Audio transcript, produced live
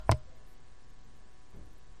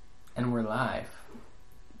And we're live.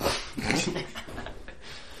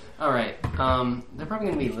 Alright, they're probably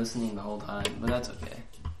going to be listening the whole time, but that's okay.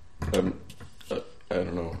 I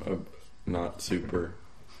don't know, I'm not super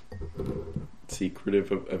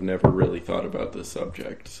secretive. I've never really thought about this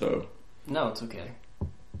subject, so... No, it's okay.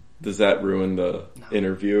 Does that ruin the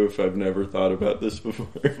interview if I've never thought about this before?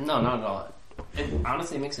 No, not at all. It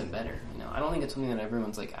honestly makes it better, you know. I don't think it's something that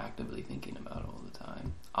everyone's, like, actively thinking about all the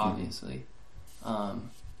time, obviously.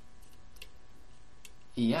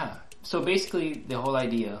 Yeah. So basically, the whole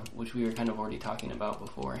idea, which we were kind of already talking about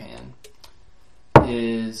beforehand,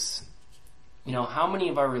 is, you know, how many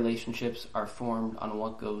of our relationships are formed on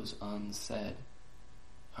what goes unsaid?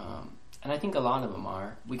 And I think a lot of them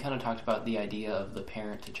are. We kind of talked about the idea of the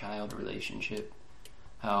parent-to-child relationship,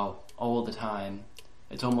 how all the time,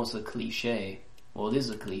 it's almost a cliche, well, it is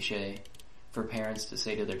a cliche, for parents to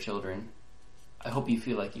say to their children, I hope you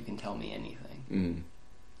feel like you can tell me anything. Mm.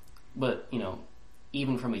 But, you know,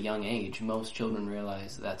 even from a young age, most children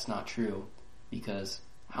realize that's not true, because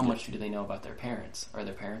how much do they know about their parents? Are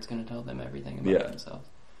their parents going to tell them everything about themselves?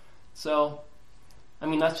 So, I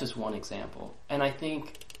mean, that's just one example. And I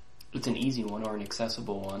think it's an easy one, or an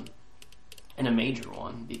accessible one, and a major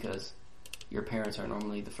one, because your parents are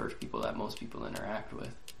normally the first people that most people interact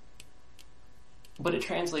with. But it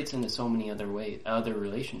translates into so many other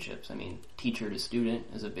relationships. I mean, teacher to student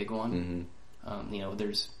is a big one. Mm-hmm. You know,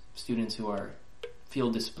 there's students who feel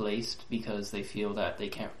displaced because they feel that they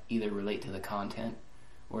can't either relate to the content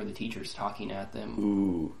or the teacher's talking at them.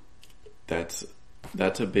 Ooh, that's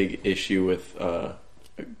a big issue with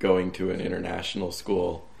going to an international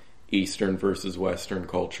school, Eastern versus Western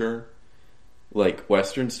culture. Like,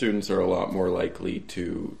 Western students are a lot more likely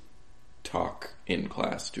to talk in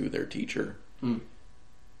class to their teacher. Mm.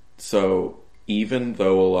 So even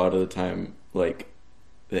though a lot of the time, like,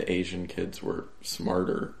 the Asian kids were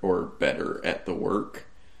smarter or better at the work,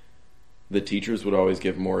 the teachers would always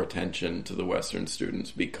give more attention to the Western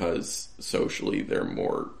students because socially they're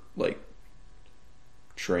more, like,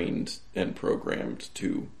 trained and programmed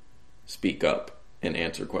to speak up and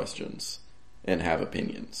answer questions and have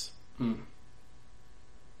opinions. Mm.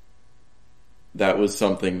 That was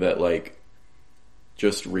something that, like,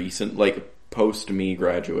 just recent, like, post me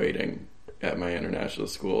graduating at my international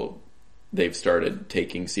school, they've started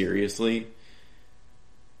taking seriously.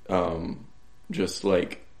 Just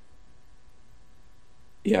like,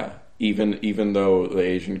 yeah, even though the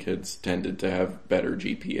Asian kids tended to have better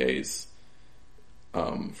GPAs,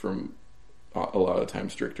 from a lot of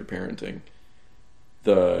times stricter parenting,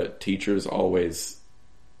 the teachers always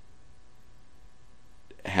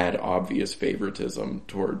had obvious favoritism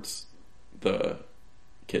towards the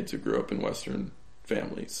kids who grew up in Western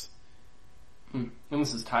families. And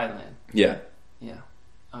this is Thailand. Yeah. Yeah.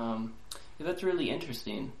 That's really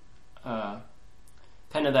interesting.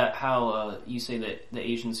 Kind of that how you say that the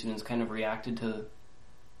Asian students kind of reacted to,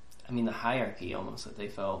 I mean, the hierarchy almost that they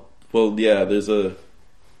felt. Well, yeah, there's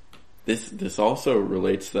this also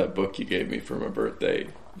relates to that book you gave me for my birthday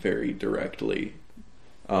very directly.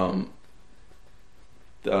 Someone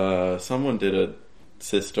did a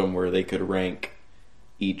system where they could rank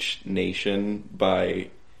each nation by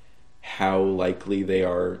how likely they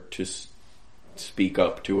are to speak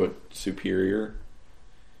up to a superior.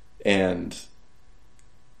 And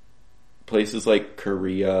places like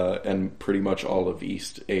Korea and pretty much all of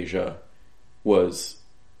East Asia was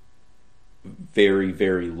very,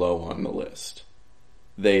 very low on the list.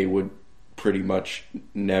 They would pretty much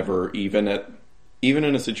never, even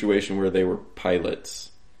in a situation where they were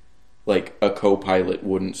pilots, like, a co-pilot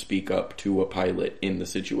wouldn't speak up to a pilot in the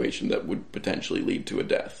situation that would potentially lead to a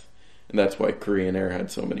death. And that's why Korean Air had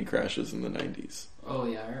so many crashes in the 90s. Oh,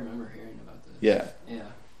 yeah, I remember hearing about this. Yeah. Yeah.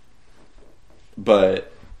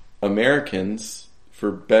 But Americans,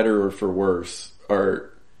 for better or for worse, are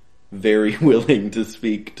very willing to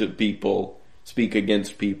speak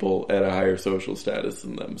against people at a higher social status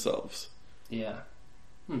than themselves. Yeah.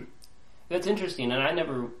 That's interesting, and I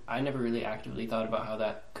never really actively thought about how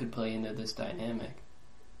that could play into this dynamic.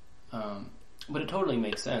 But it totally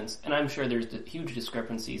makes sense, and I'm sure there's huge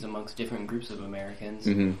discrepancies amongst different groups of Americans.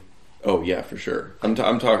 Mm-hmm. Oh yeah, for sure. I'm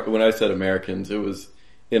talking when I said Americans, it was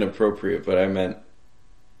inappropriate, but I meant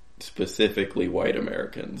specifically white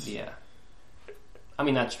Americans. Yeah, I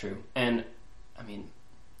mean that's true, and I mean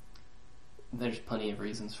there's plenty of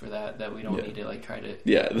reasons for that we don't need to like try to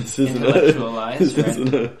this isn't intellectualize. This right?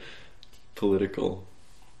 isn't a political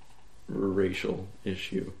or racial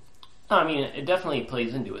issue. No, I mean it definitely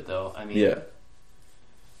plays into it though. I mean,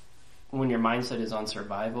 when your mindset is on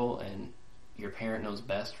survival and your parent knows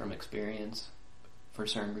best from experience for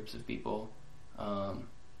certain groups of people,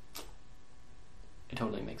 it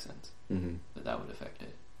totally makes sense that would affect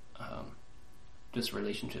it. Just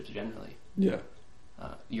relationships generally. Yeah.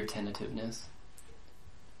 Your tentativeness.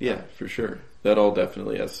 Yeah, for sure. That all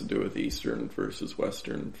definitely has to do with Eastern versus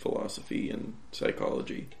Western philosophy and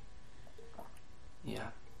psychology. Yeah.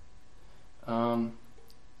 I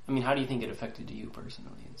mean, how do you think it affected you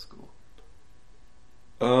personally in school?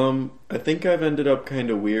 I think I've ended up kind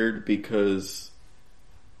of weird because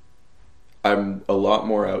I'm a lot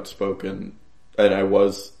more outspoken, and I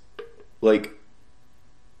was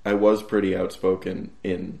pretty outspoken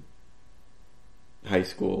in high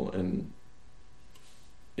school and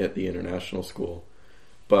at the international school,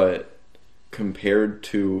 but compared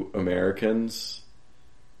to Americans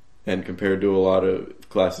and compared to a lot of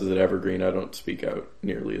classes at Evergreen, I don't speak out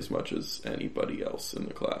nearly as much as anybody else in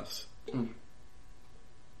the class.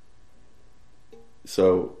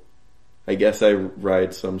 So I guess I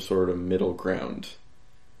ride some sort of middle ground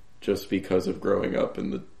just because of growing up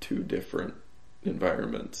in the two different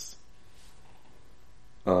environments.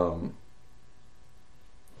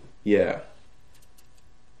 Yeah.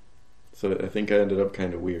 So I think I ended up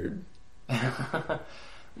kind of weird. I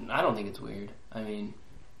don't think it's weird. I mean,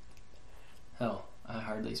 hell, I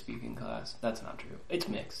hardly speak in class. That's not true. It's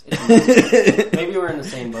mixed. Maybe we're in the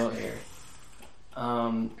same boat here.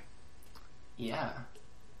 Yeah.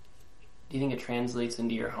 Do you think it translates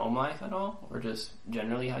into your home life at all? Or just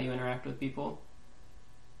generally how you interact with people?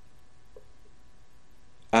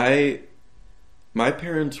 My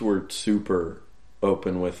parents were super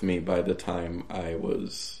open with me by the time I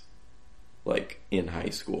was, like, in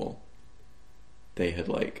high school. They had,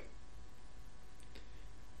 like,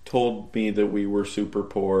 told me that we were super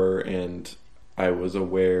poor, and I was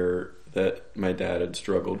aware that my dad had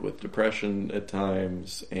struggled with depression at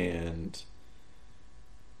times, and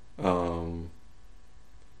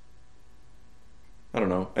I don't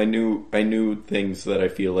know. I knew things that I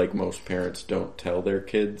feel like most parents don't tell their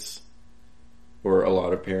kids, or a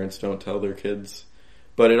lot of parents don't tell their kids.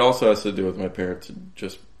 But it also has to do with my parents had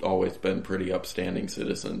just always been pretty upstanding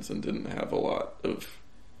citizens and didn't have a lot of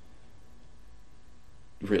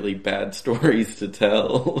really bad stories to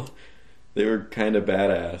tell. They were kind of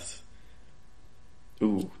badass.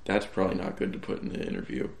 Ooh, that's probably not good to put in the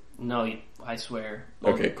interview. No, I swear.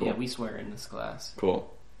 Okay, cool. Yeah, we swear in this class.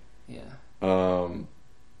 Cool. Yeah.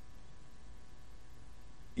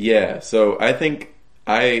 Yeah, so I think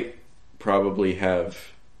I probably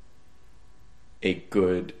have a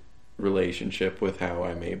good relationship with how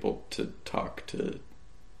I'm able to talk to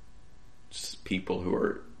people who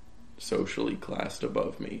are socially classed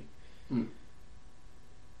above me.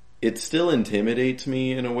 It still intimidates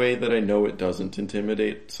me in a way that I know it doesn't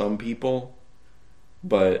intimidate some people,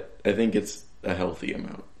 but I think it's a healthy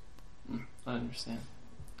amount. I understand.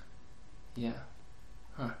 Yeah.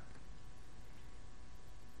 Huh.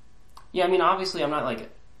 Yeah, I mean, obviously I'm not like,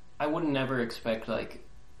 I wouldn't ever expect like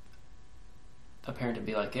a parent to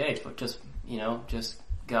be like, hey, just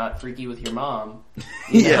got freaky with your mom.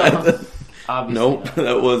 Yeah. Obviously nope, not.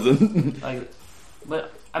 That wasn't. Like,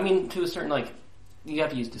 but I mean, to a certain, like, you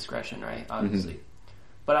have to use discretion, right? Obviously.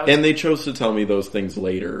 But and they chose to tell me those things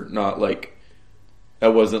later, not like I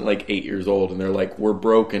wasn't like 8 years old and they're like, we're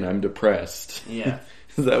broken, I'm depressed. Yeah.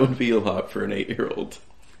 That would be a lot for an 8-year-old.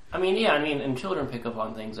 I mean, yeah, and children pick up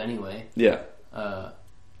on things anyway. Yeah. I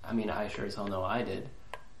mean, I sure as hell know I did.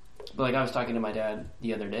 But like, I was talking to my dad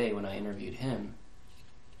the other day when I interviewed him,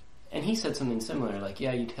 and he said something similar, like,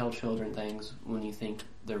 yeah, you tell children things when you think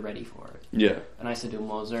they're ready for it. Yeah. And I said to him,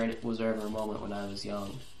 well, was there ever a moment when I was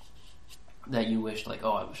young that you wished, like,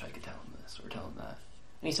 oh, I wish I could tell him this or tell him that?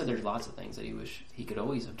 And he said there's lots of things that he wished he could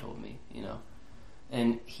always have told me, you know?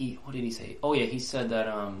 And what did he say? Oh, yeah, he said that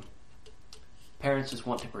parents just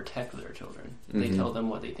want to protect their children. They tell them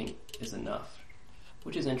what they think is enough,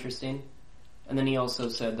 which is interesting. And then he also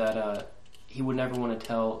said that he would never want to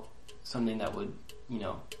tell something that would,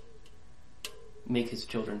 make his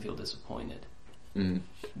children feel disappointed. And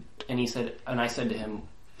he said, and I said to him,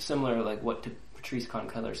 similar like what Patrice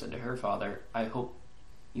Conn-Keller said to her father, I hope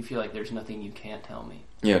you feel like there's nothing you can't tell me.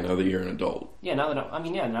 Yeah, now that you're an adult. Yeah, now that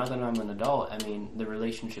I'm an adult, I mean, the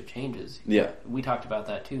relationship changes. Yeah. We talked about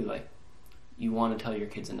that too, like, you want to tell your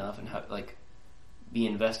kids enough and have, like, be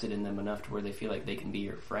invested in them enough to where they feel like they can be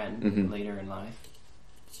your friend later in life.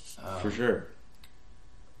 For sure.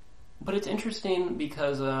 But it's interesting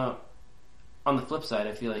because on the flip side,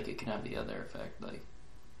 I feel like it can have the other effect. Like,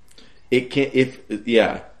 it can,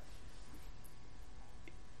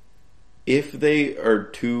 if they are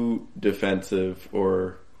too defensive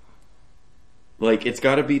or like, it's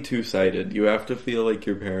got to be two-sided. You have to feel like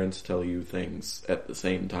your parents tell you things at the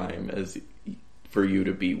same time as for you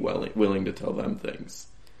to be willing to tell them things.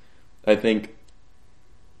 I think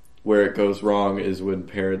where it goes wrong is when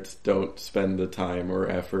parents don't spend the time or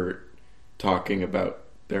effort talking about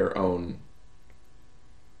their own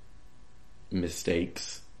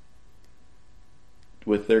mistakes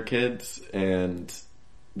with their kids and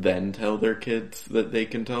then tell their kids that they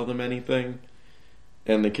can tell them anything.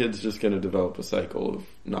 And the kid's just going to develop a cycle of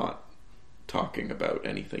not talking about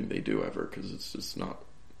anything they do ever because it's just not,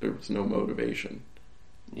 there's no motivation.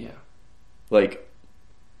 Yeah. Like,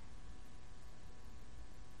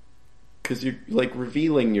 because you're, like,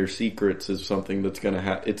 revealing your secrets is something that's going to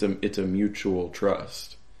have, it's a mutual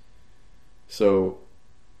trust. So,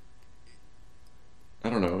 I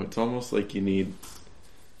don't know, it's almost like you need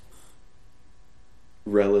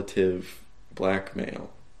relative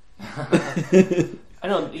blackmail. I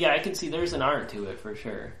know, yeah, I can see there's an art to it for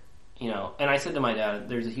sure. You know, and I said to my dad,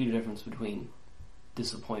 there's a huge difference between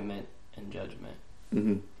disappointment and judgment.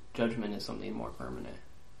 Mm-hmm. Judgment is something more permanent.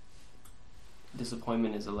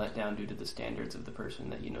 Disappointment is a letdown due to the standards of the person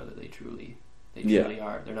that you know that they truly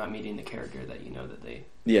are. They're not meeting the character that you know that they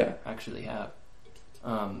actually have.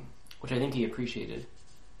 Which I think he appreciated.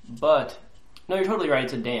 But, no, you're totally right,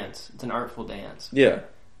 it's a dance. It's an artful dance. Yeah.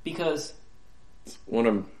 Because it's one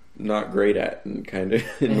I'm not great at and kind of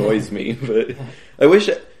annoys me, but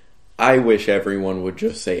I wish everyone would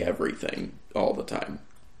just say everything all the time.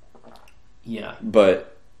 Yeah.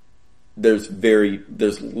 But there's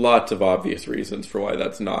lots of obvious reasons for why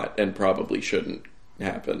that's not and probably shouldn't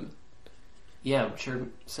happen. Yeah, sure,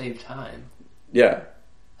 save time. Yeah.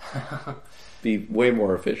 Be way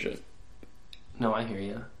more efficient. No, I hear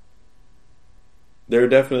you. There are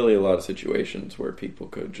definitely a lot of situations where people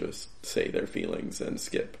could just say their feelings and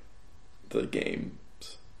skip the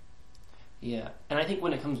games. Yeah, and I think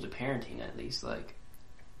when it comes to parenting, at least, like,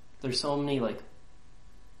 there's so many, like,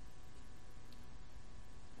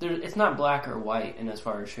 it's not black or white in as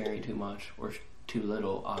far as sharing too much or too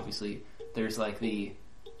little, obviously. There's, like, the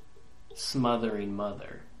smothering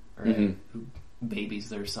mother, right, mm-hmm. who babies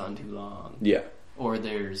their son too long. Yeah. Or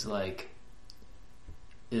there's, like,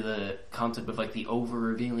 the concept of, like, the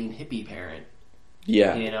over-revealing hippie parent.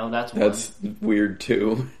 Yeah. You know, that's weird,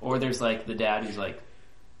 too. Or there's, like, the dad who's like,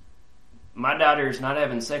 my daughter's not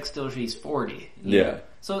having sex till she's 40. Yeah. know?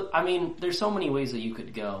 So, I mean, there's so many ways that you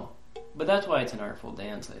could go. But that's why it's an artful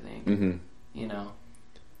dance, I think. Mm-hmm. You know?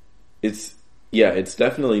 It's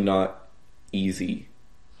definitely not easy.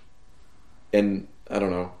 And, I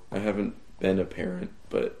don't know, I haven't been a parent,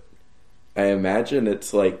 but I imagine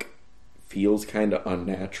it's, like, feels kind of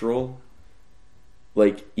unnatural.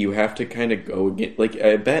 Like, you have to kind of go again. Like,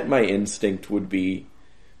 I bet my instinct would be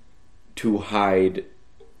to hide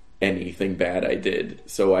anything bad I did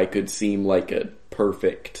so I could seem like a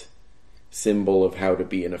perfect symbol of how to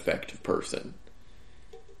be an effective person.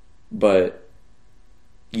 But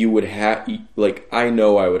you would have, like, I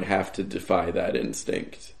know I would have to defy that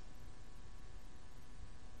instinct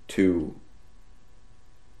to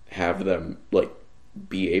have them, like,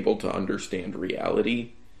 be able to understand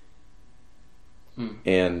reality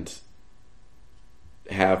and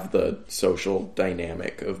have the social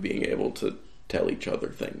dynamic of being able to tell each other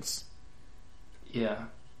things. Yeah.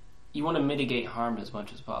 You want to mitigate harm as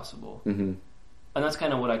much as possible. Mm-hmm. And that's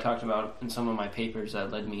kind of what I talked about in some of my papers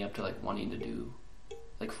that led me up to, like, wanting to do,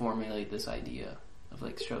 like, formulate this idea of,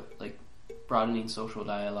 like, broadening social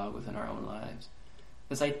dialogue within our own lives.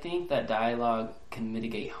 Because I think that dialogue can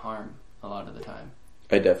mitigate harm a lot of the time.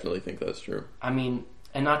 I definitely think that's true. I mean,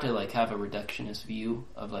 and not to, like, have a reductionist view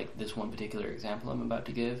of, like, this one particular example I'm about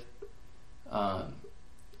to give. But,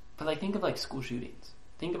 like, think of, like, school shootings.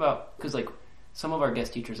 Think about, because, like, some of our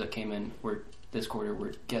guest teachers that came in this quarter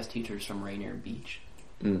were guest teachers from Rainier Beach,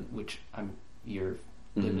 which you're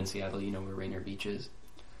living in Seattle, you know where Rainier Beach is.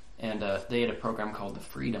 And they had a program called the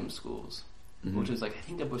Freedom Schools, which was, like, I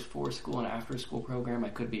think it was before school and after school program. I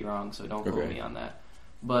could be wrong, so don't quote me on that.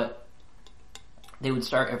 But they would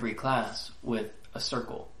start every class with a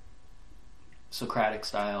circle, Socratic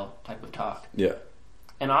style type of talk. Yeah.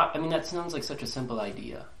 And I mean, that sounds like such a simple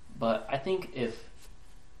idea, but I think if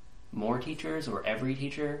more teachers or every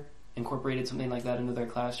teacher incorporated something like that into their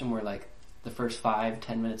classroom, where, like, the first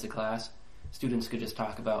 5-10 minutes of class, students could just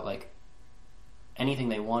talk about, like, anything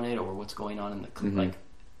they wanted or what's going on in the like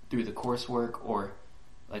through the coursework or,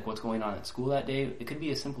 like, what's going on at school that day. It could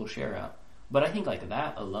be a simple share out, but I think, like,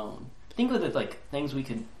 that alone. Think of it like things we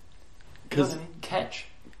could catch.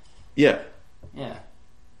 Yeah. Yeah.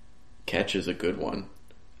 Catch is a good one.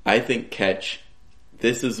 I think Catch,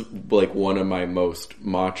 this is, like, one of my most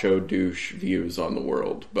macho douche views on the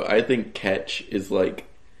world, but I think Catch is, like,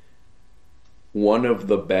 one of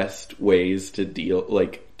the best ways to deal,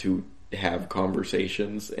 like, to have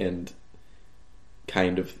conversations and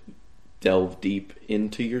kind of delve deep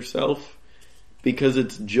into yourself, because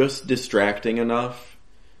it's just distracting enough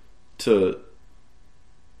to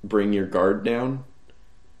bring your guard down,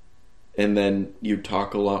 and then you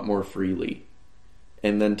talk a lot more freely.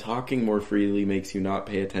 And then talking more freely makes you not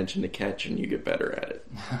pay attention to catch, and you get better at it.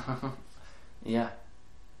 Yeah.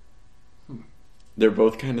 They're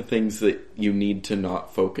both kind of things that you need to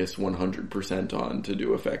not focus 100% on to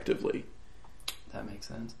do effectively. That makes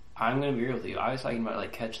sense. I'm going to be real with you. I was talking about,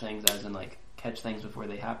 like, catch things as in, like, catch things before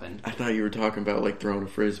they happen. I thought you were talking about, like, throwing a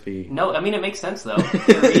frisbee. No, I mean, it makes sense, though.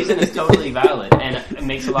 The reason is totally valid, and it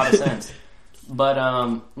makes a lot of sense. But,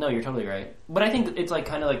 no, you're totally right. But I think it's, like,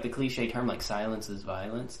 kind of like the cliche term, like, silence is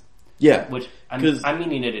violence. Yeah. Which, I'm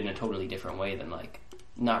meaning it in a totally different way than, like,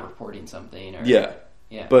 not reporting something. Or, yeah.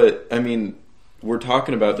 Yeah. But, I mean, we're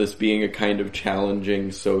talking about this being a kind of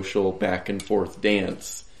challenging social back and forth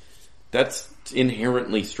dance. That's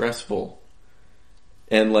inherently stressful.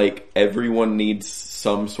 And, like, everyone needs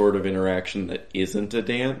some sort of interaction that isn't a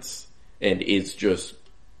dance and is just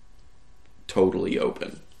totally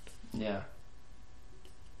open. Yeah.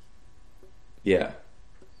 Yeah.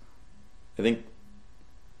 I think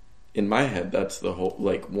in my head that's the whole,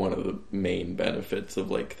 like, one of the main benefits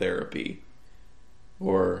of, like, therapy.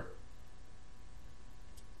 Or,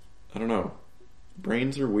 I don't know.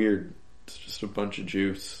 Brains are weird. It's just a bunch of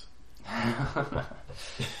juice.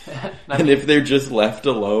 And if they're just left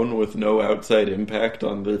alone with no outside impact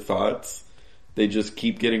on their thoughts, they just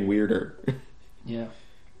keep getting weirder. Yeah.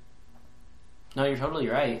 No, you're totally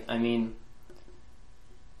right. I mean,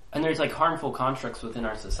 and there's, like, harmful constructs within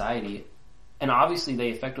our society, and obviously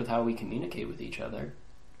they affect with how we communicate with each other.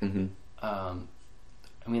 Mm-hmm. I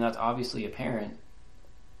mean, that's obviously apparent.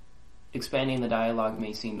 Expanding the dialogue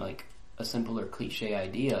may seem like a simple or cliche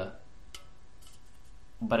idea,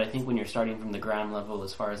 but I think when you're starting from the ground level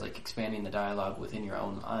as far as, like, expanding the dialogue within your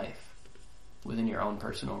own life, within your own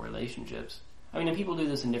personal relationships, I mean, and people do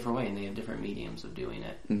this in different ways, and they have different mediums of doing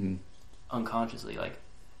it. Mm-hmm. Unconsciously. Like,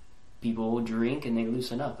 people drink and they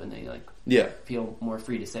loosen up and they, like, feel more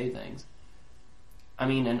free to say things. I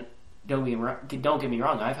mean, and don't get me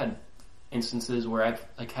wrong, I've had instances where I've,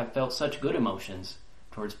 like, have felt such good emotions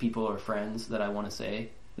towards people or friends that I want to say.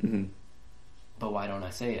 Mm-hmm. But why don't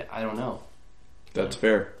I say it? I don't know. That's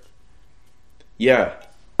fair. Yeah,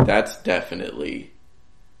 that's definitely,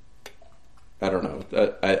 I don't know.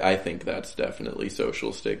 I think that's definitely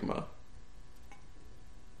social stigma.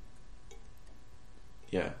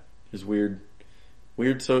 Yeah, there's weird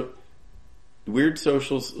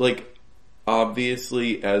socials. Like,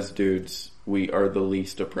 obviously, as dudes, we are the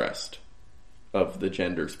least oppressed of the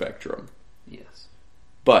gender spectrum. Yes.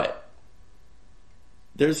 But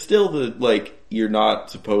there's still the, like, you're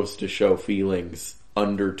not supposed to show feelings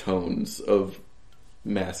undertones of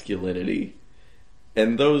masculinity.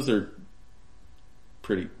 And those are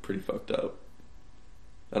pretty fucked up.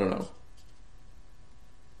 I don't know.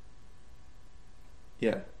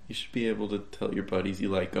 Yeah, you should be able to tell your buddies you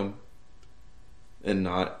like them and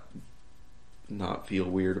not feel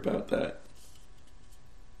weird about that.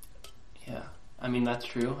 Yeah, I mean, that's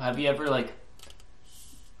true. Have you ever, like,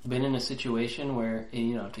 been in a situation where,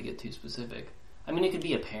 you know, to get too specific, I mean, it could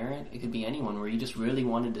be a parent, it could be anyone, where you just really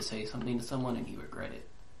wanted to say something to someone and you regret it,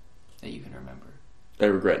 that you can remember? I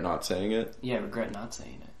regret not saying it? Yeah, I regret not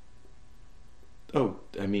saying it. Oh,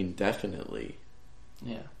 I mean, definitely.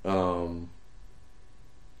 Yeah.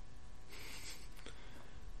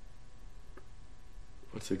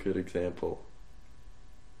 What's a good example?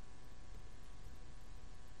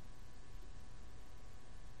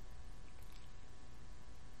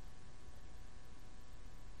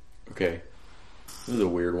 Okay. This is a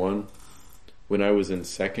weird one. When I was in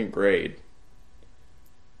second grade,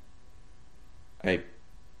 I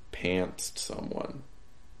pantsed someone.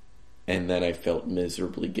 And then I felt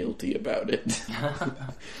miserably guilty about it.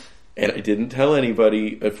 And I didn't tell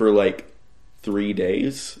anybody for like 3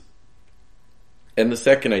 days. And the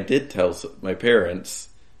second I did tell my parents,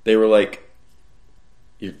 they were like,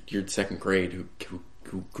 "You're in second grade.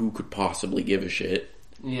 Who could possibly give a shit?"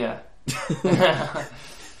 Yeah.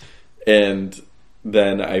 And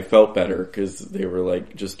then I felt better because they were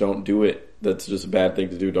like, "Just don't do it. That's just a bad thing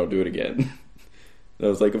to do. Don't do it again." And I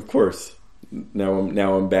was like, "Of course." Now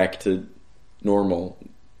I'm back to normal.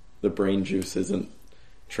 The brain juice isn't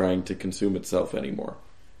trying to consume itself anymore.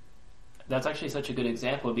 That's actually such a good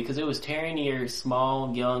example because it was tearing your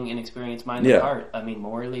small, young, inexperienced mind apart. I mean,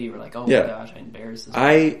 morally, you were like, oh my gosh, I embarrassed this person.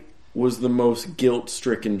 I was the most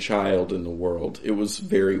guilt-stricken child in the world. It was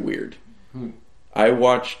very weird. I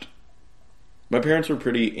watched My parents were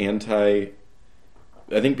pretty anti.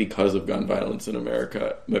 I think because of gun violence in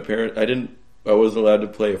America, I wasn't allowed to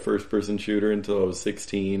play a first-person shooter until I was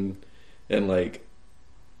 16, and like,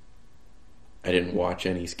 I didn't watch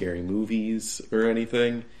any scary movies or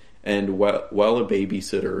anything. And while a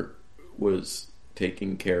babysitter was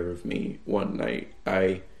taking care of me one night,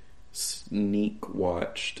 I sneak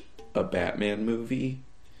watched a Batman movie,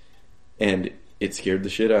 and it scared the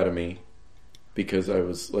shit out of me because I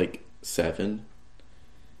was like 7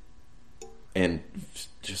 and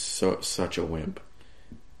just such a wimp.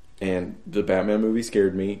 And the Batman movie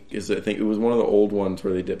scared me because I think it was one of the old ones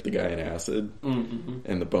where they dipped the guy in acid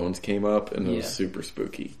and the bones came up, and it was super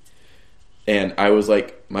spooky. And I was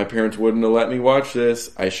like, my parents wouldn't have let me watch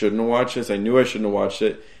this. I shouldn't have watched this. I knew I shouldn't have watched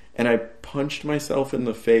it. And I punched myself in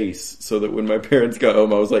the face so that when my parents got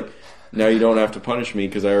home, I was like, now you don't have to punish me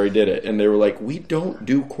because I already did it. And they were like, we don't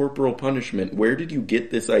do corporal punishment. Where did you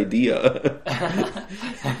get this idea?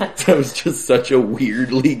 So I was just such a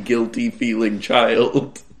weirdly guilty feeling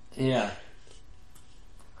child. Yeah.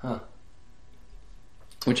 Huh.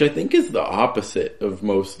 Which I think is the opposite of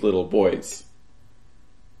most little boys.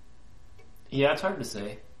 Yeah, it's hard to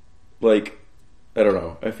say. Like, I don't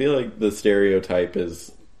know. I feel like the stereotype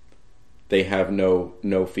is they have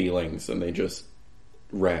no feelings and they just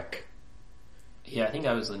wreck. Yeah, I think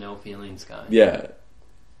I was the no feelings guy. Yeah.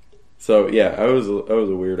 So yeah, I was a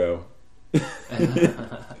weirdo.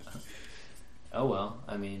 Oh well,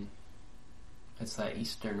 I mean, it's that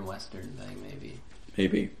Eastern Western thing,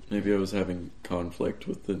 maybe. Maybe I was having conflict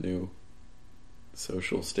with the new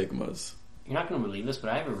social stigmas. You're not going to believe this, but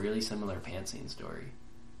I have a really similar pantsing story.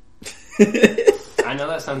 I know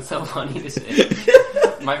that sounds so funny to say.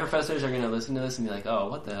 My professors are going to listen to this and be like, "Oh,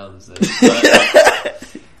 what the hell is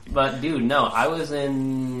this?" But dude, no, I was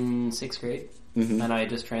in 6th grade, and I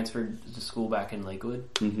just transferred to school back in Lakewood,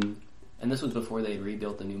 and this was before they had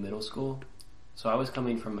rebuilt the new middle school. So I was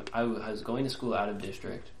going to school out of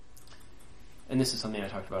district, and this is something I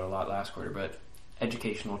talked about a lot last quarter, but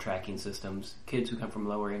educational tracking systems. Kids who come from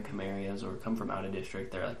lower income areas or come from out of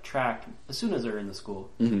district, they're like tracked as soon as they're in the school.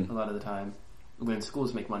 A lot of the time, when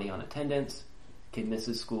schools make money on attendance, kid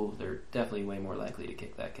misses school, they're definitely way more likely to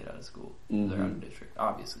kick that kid out of school if they're out of district,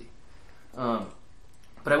 obviously. But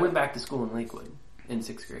I went back to school in Lakewood in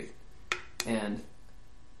 6th grade, and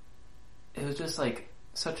it was just like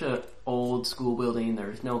such a old school building. There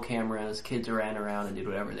was no cameras. Kids ran around and did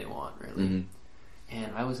whatever they want, really.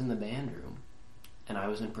 And I was in the band room, and I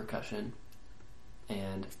was in percussion,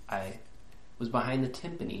 and I was behind the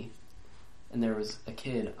timpani, and there was a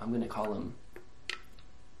kid, I'm going to call him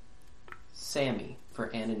Sammy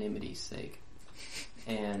for anonymity's sake.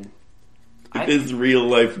 And his real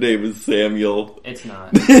life name is Samuel. It's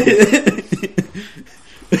not.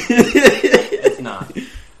 It's not.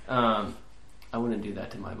 I wouldn't do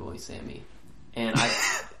that to my boy Sammy. And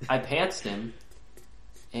I pantsed him,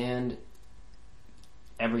 and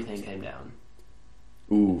everything came down.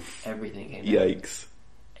 Oof. Everything came down. Yikes.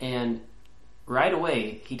 And right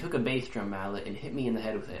away, he took a bass drum mallet and hit me in the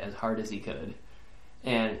head with it as hard as he could.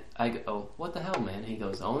 And I go, "Oh, what the hell, man?" He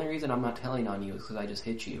goes, "The only reason I'm not telling on you is because I just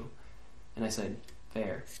hit you." And I said,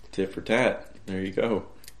 "Fair." Tit for tat. There you go.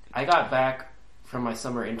 I got back from my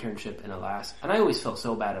summer internship in Alaska, and I always felt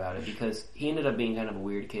so bad about it because he ended up being kind of a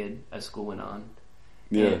weird kid as school went on.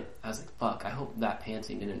 Yeah. And I was like, fuck, I hope that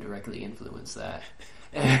pantsing didn't directly influence that.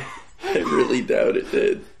 I really doubt it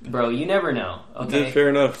did. Bro, you never know, okay? Yeah, fair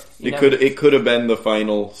enough. It could have been the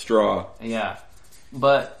final straw. Yeah.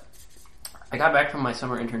 But I got back from my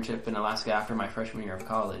summer internship in Alaska after my freshman year of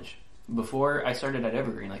college. Before I started at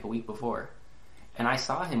Evergreen, like a week before. And I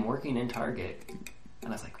saw him working in Target. And I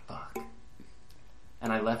was like, fuck.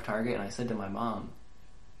 And I left Target and I said to my mom,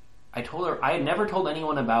 I told her, I had never told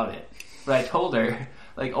anyone about it. But I told her,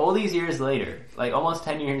 like all these years later, like almost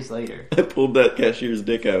 10 years later. I pulled that cashier's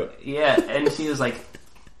dick out. Yeah, and she was like,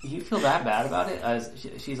 you feel that bad about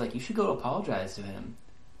it? She's like, you should go apologize to him.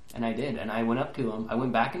 And I did. And I went up to him. I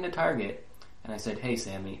went back into Target and I said, hey,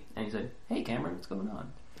 Sammy. And he said, hey, Cameron, what's going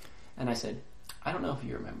on? And I said, I don't know if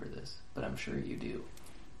you remember this, but I'm sure you do.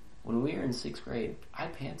 When we were in 6th grade, I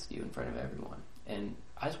pantsed you in front of everyone. And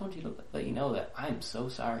I just want you to let you know that I'm so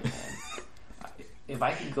sorry, man. If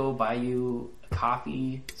I could go buy you a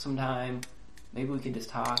coffee sometime, maybe we could just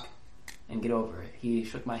talk and get over it. He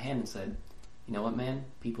shook my hand and said, you know what, man?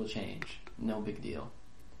 People change. No big deal.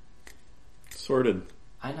 Sorted.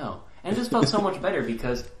 I know. And it just felt so much better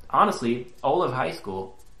because, honestly, all of high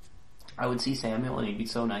school, I would see Samuel and he'd be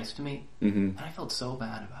so nice to me. And I felt so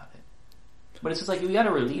bad about it. But it's just like, we got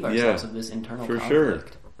to relieve ourselves of this internal conflict. Sure.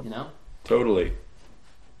 You know? Totally.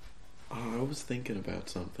 Oh, I was thinking about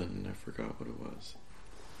something and I forgot what it was.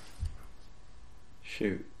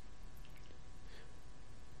 Shoot.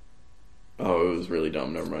 Oh, it was really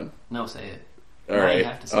dumb. Never mind. No, say it. All right. You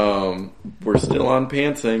have to say it. We're still on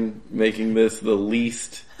pantsing, making this the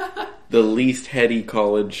least heady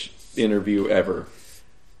college interview ever.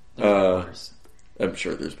 There's worse. I'm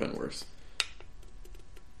sure there's been worse.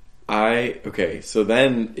 So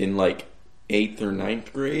then in like 8th or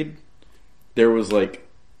 9th grade, there was like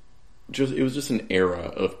it was just an era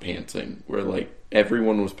of pantsing where like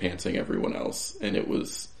everyone was pantsing everyone else and it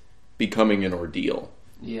was becoming an ordeal.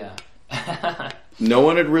 Yeah. No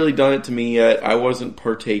one had really done it to me yet. I wasn't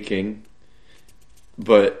partaking,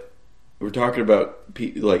 but we're talking about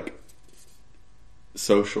like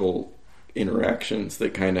social interactions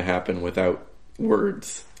that kind of happen without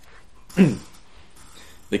words.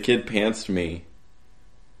 The kid pantsed me,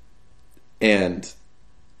 and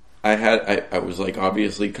I was like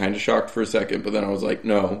obviously kind of shocked for a second, but then I was like,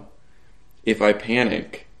 no, if I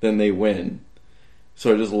panic, then they win.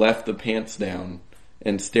 So I just left the pants down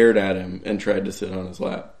and stared at him and tried to sit on his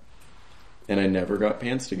lap. And I never got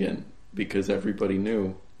pantsed again because everybody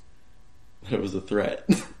knew that it was a threat.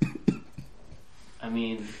 I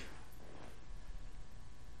mean,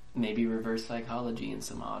 maybe reverse psychology in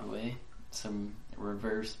some odd way. Some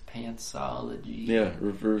reverse pantsology. Yeah,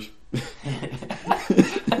 reverse.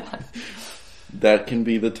 That can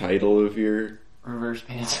be the title of your... Reverse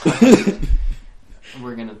pantsology.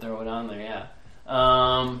 We're going to throw it on there, yeah.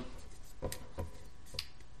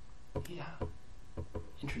 Yeah.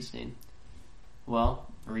 Interesting. Well,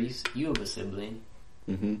 Reese, you have a sibling.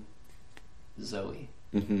 Mm-hmm. Zoe.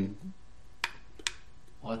 Mm-hmm.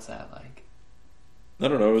 What's that like? I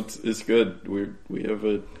don't know. It's good. We have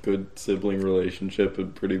a good sibling relationship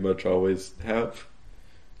and pretty much always have.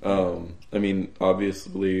 I mean,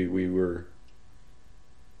 obviously we were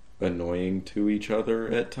annoying to each other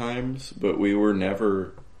at times, but we were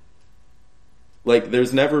never like.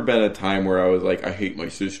 There's never been a time where I was like, I hate my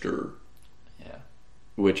sister. Yeah.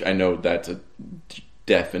 Which I know that's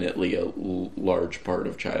definitely a large part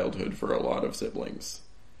of childhood for a lot of siblings.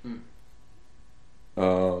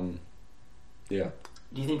 Yeah.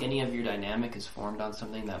 Do you think any of your dynamic is formed on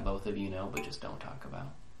something that both of you know but just don't talk about?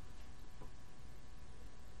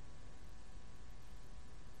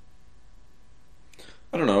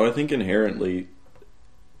 I don't know. I think inherently,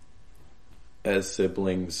 as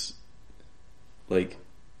siblings, like,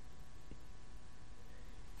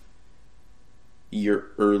 your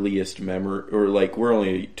earliest memory, or like, we're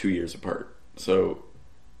only 2 years apart, so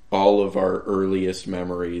all of our earliest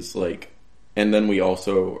memories, like, and then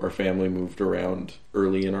our family moved around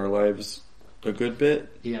early in our lives a good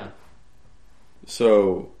bit. Yeah.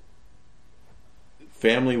 So,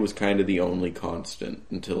 family was kind of the only constant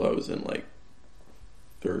until I was in, like,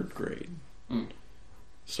 3rd grade.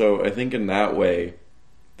 So, I think in that way,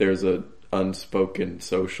 there's an unspoken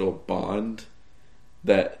social bond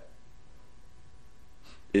that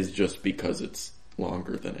is just because it's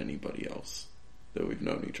longer than anybody else that we've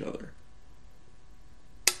known each other.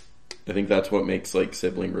 I think that's what makes like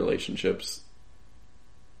sibling relationships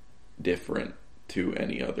different to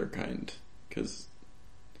any other kind, because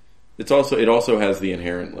it also has the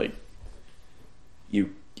inherent like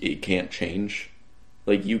it can't change.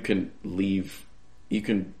 Like you can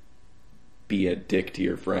be a dick to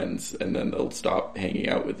your friends and then they'll stop hanging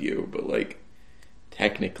out with you, but like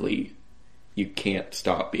technically you can't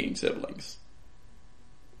stop being siblings.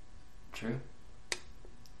 True.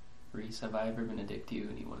 Reese, have I ever been a dick to you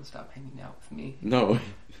and you want to stop hanging out with me? No.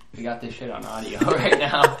 We got this shit on audio right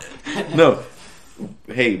now. No.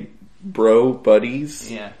 Hey, bro, buddies.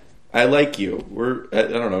 Yeah. I like you. I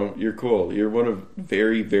don't know, you're cool. You're one of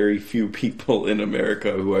very, very few people in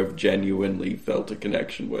America who I've genuinely felt a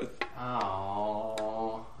connection with.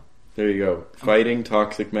 Oh. There you go. Fighting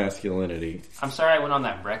toxic masculinity. I'm sorry I went on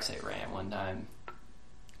that Brexit rant one time.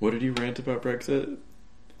 What did you rant about Brexit?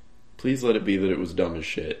 Please let it be that it was dumb as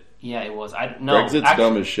shit. Yeah, it was. Brexit's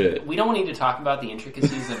dumb as shit. We don't need to talk about the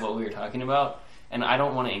intricacies of what we were talking about, and I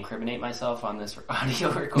don't want to incriminate myself on this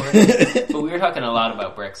audio recording, but we were talking a lot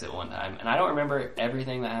about Brexit one time, and I don't remember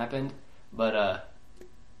everything that happened, but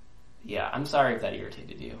yeah, I'm sorry if that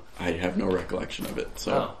irritated you. I have no recollection of it,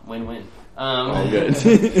 so... Oh, win-win. All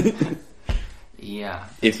good. Yeah.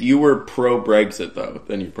 If you were pro-Brexit, though,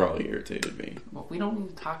 then you probably irritated me. Well, we don't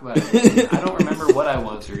need to talk about it. I don't remember what I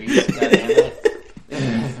was, Reese. God damn it.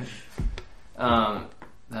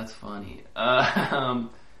 That's funny. Yeah.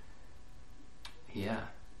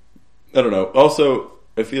 I don't know. Also,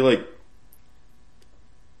 I feel like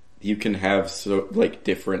you can have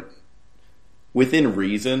different... Within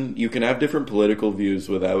reason, you can have different political views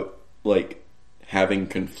without like, having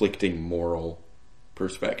conflicting moral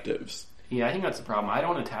perspectives. Yeah, I think that's the problem. I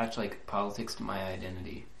don't attach, like, politics to my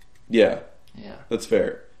identity. Yeah. Yeah. That's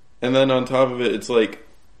fair. And then on top of it, it's like,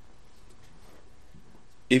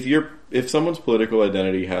 if someone's political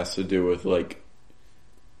identity has to do with, like,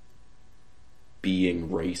 being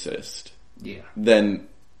racist, yeah, then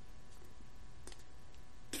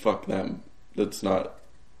fuck them. That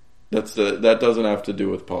doesn't have to do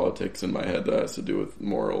with politics in my head. That has to do with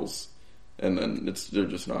morals, and then they're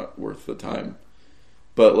just not worth the time.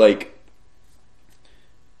 But, like,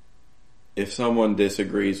 if someone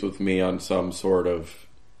disagrees with me on some sort of,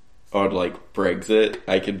 on, like, Brexit,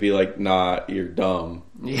 I could be like, nah, you're dumb.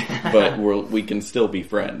 Yeah. But we can still be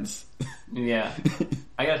friends. Yeah.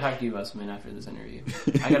 I gotta talk to you about something after this interview. Is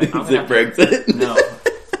it Brexit? No.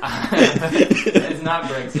 It's not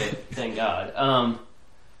Brexit, thank God.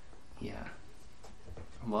 Yeah.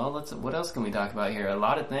 Well, what else can we talk about here? A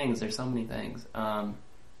lot of things. There's so many things.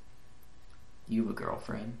 You have a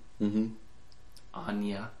girlfriend. Mm-hmm.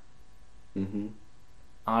 Anya. Mm-hmm.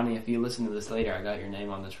 Anya, if you listen to this later, I got your name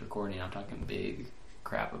on this recording. I'm talking big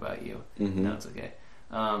crap about you. Mm-hmm. No, it's okay.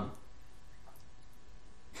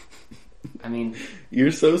 I mean...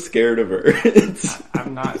 You're so scared of her.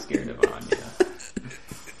 I'm not scared of Anya.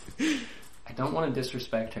 I don't want to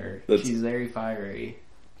disrespect her. She's very fiery.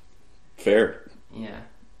 Fair. Yeah.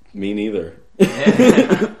 Me neither.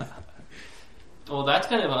 Well, that's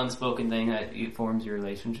kind of an unspoken thing that forms your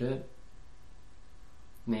relationship.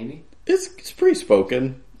 Maybe? It's pretty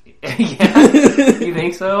spoken. Yeah? You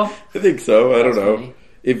think so? I think so. I don't know. Funny.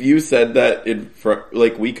 If you said that in front...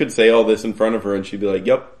 Like, we could say all this in front of her and she'd be like,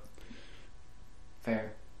 yep.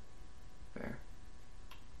 Fair.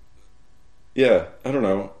 Yeah, I don't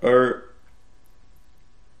know.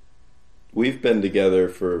 We've been together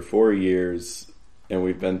for 4 years, and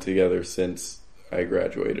we've been together since I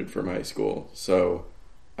graduated from high school. So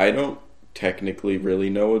I don't technically really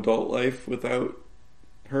know adult life without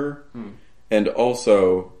her. And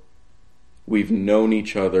also, we've known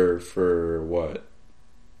each other for what?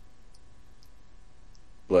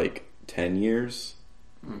 Like 10 years?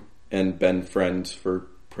 And been friends for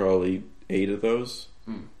probably 8 of those.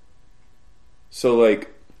 So,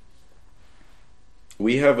 like,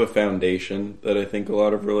 we have a foundation that I think a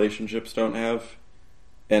lot of relationships don't have.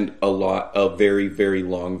 And a very, very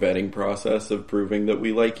long vetting process of proving that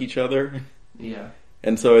we like each other. Yeah.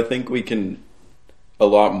 And so I think a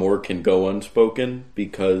lot more can go unspoken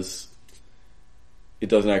because it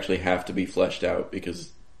doesn't actually have to be fleshed out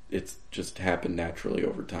because it's just happened naturally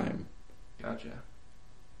over time. Gotcha.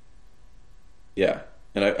 Yeah.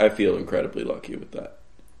 And I feel incredibly lucky with that.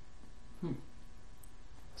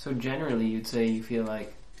 So generally you'd say you feel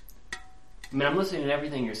like... I mean, I'm listening to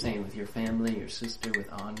everything you're saying with your family, your sister,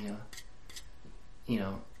 with Anya. You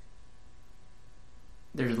know,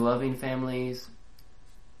 there's loving families,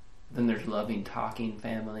 then there's loving talking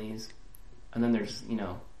families, and then there's, you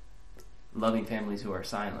know, loving families who are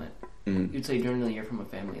silent. Mm-hmm. You'd say generally you're from a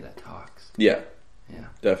family that talks. Yeah. Yeah.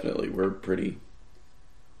 Definitely. We're pretty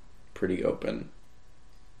open.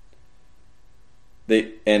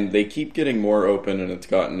 They keep getting more open and it's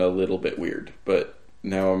gotten a little bit weird, but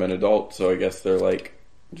now I'm an adult, so I guess they're like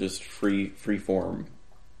just free form.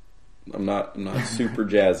 I'm not super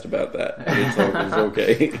jazzed about that. But it's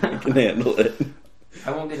okay. I can handle it.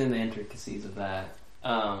 I won't get into the intricacies of that.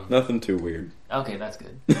 Nothing too weird. Okay, that's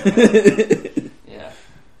good. Yeah.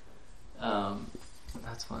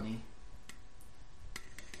 That's funny.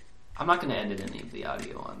 I'm not going to edit any of the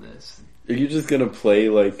audio on this. Are you just going to play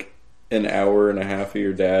like an hour and a half of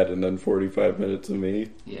your dad and then 45 minutes of me?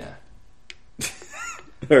 Yeah.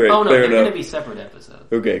 All right, oh no, they're going to be separate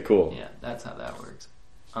episodes. Okay, cool. Yeah, that's how that works.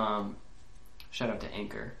 Shout out to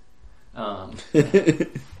Anchor. Yeah.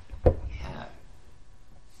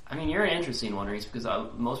 I mean, you're an interesting one, Reese, because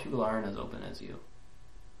most people aren't as open as you.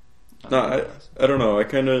 I don't know. I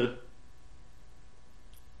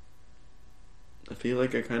feel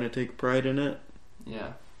like I kind of take pride in it.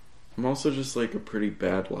 Yeah. I'm also just like a pretty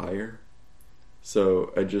bad liar.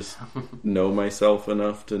 So I just know myself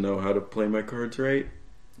enough to know how to play my cards right.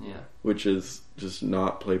 Yeah. Which is just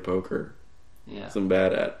not play poker. Yeah. 'Cause I'm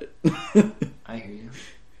bad at it. I hear you.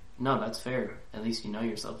 No, that's fair. At least you know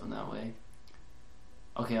yourself in that way.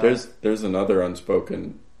 Okay. There's another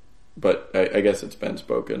unspoken, but I guess it's been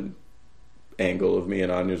spoken, angle of me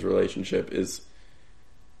and Anya's relationship is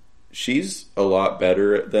she's a lot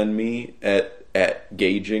better than me at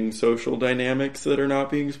gauging social dynamics that are not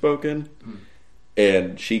being spoken.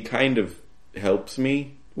 And she kind of helps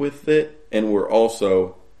me with it. And we're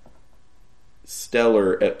also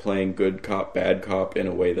stellar at playing good cop, bad cop in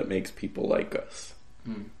a way that makes people like us.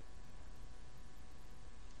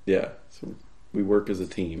 Yeah, so we work as a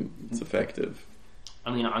team. It's effective.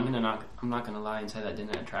 I mean, I'm not gonna lie and say that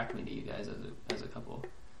didn't attract me to you guys as a couple,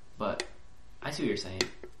 but I see what you're saying.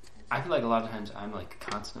 I feel like a lot of times I'm like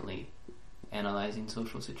constantly analyzing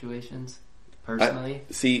social situations personally.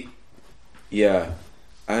 I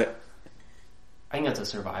think that's a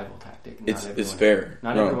survival tactic. It's fair.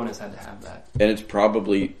 Not everyone has had to have that, and it's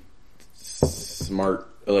probably smart.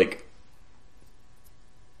 Like,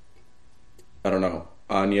 I don't know.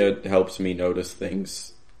 Anya helps me notice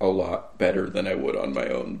things a lot better than I would on my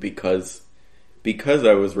own because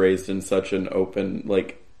I was raised in such an open,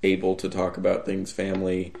 like, able to talk about things,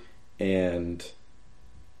 family, and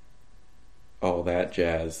all that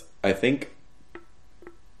jazz. I think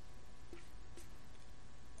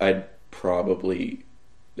I've definitely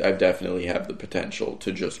have the potential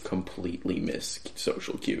to just completely miss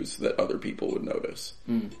social cues that other people would notice.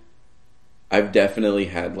 I've definitely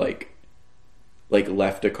had like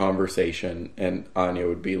left a conversation and Anya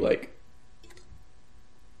would be like,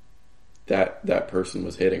 that person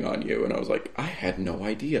was hitting on you, and I was like, I had no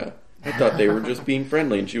idea. I thought they were just being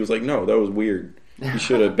friendly, and she was like, no, that was weird. You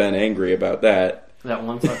should have been angry about that. That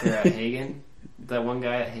one fucker at Hagen, that one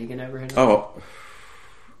guy at Hagen ever hit on Oh.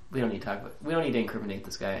 We don't need to incriminate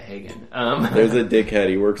this guy at Hagen. There's a dickhead.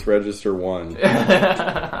 He works Register 1.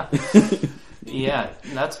 Yeah,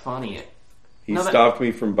 that's funny. He stopped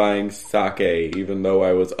me from buying sake, even though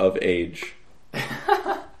I was of age.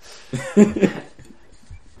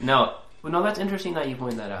 No, that's interesting that you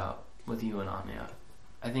point that out with you and Anya.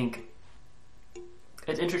 I think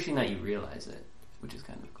it's interesting that you realize it, which is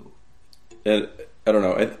kind of cool. And I don't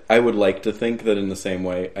know. I would like to think that in the same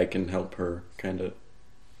way I can help her kind of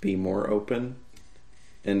be more open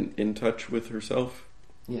and in touch with herself.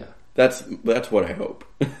 Yeah. That's what I hope.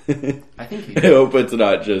 I think you do. I hope it's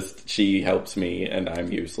not just she helps me and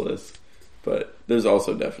I'm useless. But there's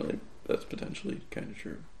also definitely, that's potentially kind of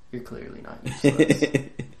true. You're clearly not useless.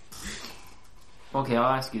 Okay,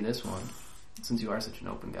 I'll ask you this one, since you are such an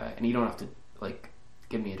open guy, and you don't have to, like,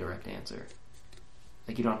 give me a direct answer.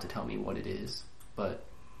 Like, you don't have to tell me what it is, but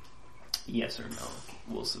yes or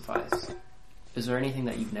no will suffice. Is there anything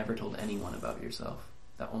that you've never told anyone about yourself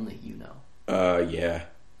that only you know? Yeah.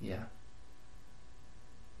 Yeah.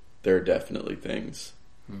 There are definitely things.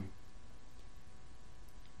 I'm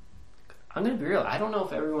gonna be real, I don't know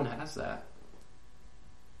if everyone has that.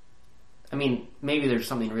 I mean, maybe there's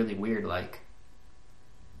something really weird, like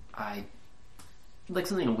I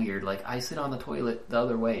sit on the toilet the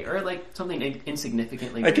other way, or like something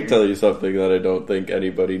insignificantly weird. I can tell you something that I don't think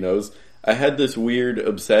anybody knows. I had this weird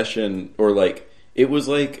obsession, or like, it was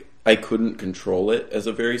like I couldn't control it as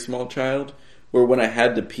a very small child, where when I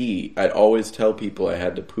had to pee, I'd always tell people I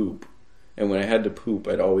had to poop. And when I had to poop,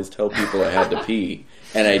 I'd always tell people I had to pee.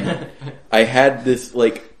 And I had this,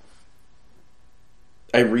 like,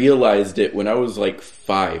 I realized it when I was like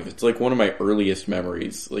 5. It's like one of my earliest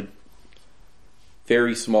memories, like,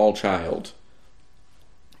 very small child.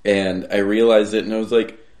 And I realized it and I was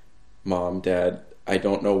like, Mom, Dad, I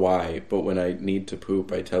don't know why, but when I need to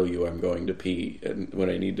poop, I tell you I'm going to pee. And when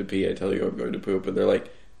I need to pee, I tell you I'm going to poop. And they're like,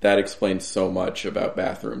 that explains so much about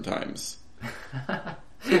bathroom times.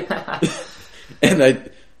 And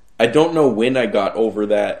I don't know when I got over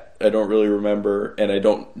that. I don't really remember. And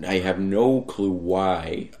I have no clue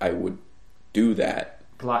why I would do that.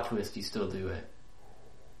 Plot twist, you still do it.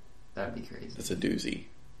 That'd be crazy. That's a doozy.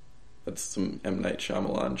 That's some M. Night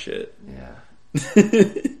Shyamalan shit. Yeah.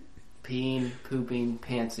 Peeing, pooping,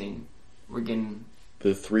 pantsing. We're getting...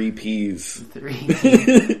 The 3 Ps.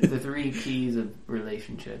 The 3 Ps of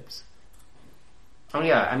relationships. Oh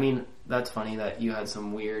yeah, I mean, that's funny that you had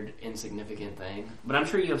some weird, insignificant thing. But I'm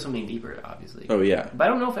sure you have something deeper, obviously. Oh yeah. But I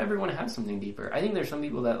don't know if everyone has something deeper. I think there's some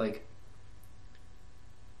people that, like...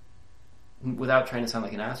 Without trying to sound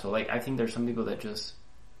like an asshole, like, I think there's some people that just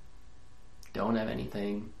don't have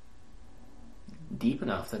anything deep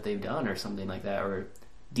enough that they've done or something like that, or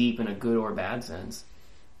deep in a good or bad sense.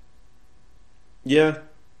 Yeah,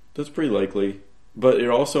 that's pretty likely. But it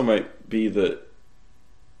also might be that,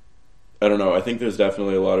 I don't know, I think there's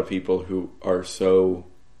definitely a lot of people who are so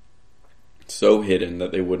hidden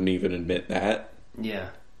that they wouldn't even admit that. Yeah.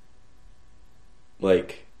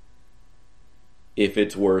 Like, if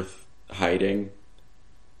it's worth hiding,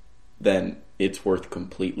 then it's worth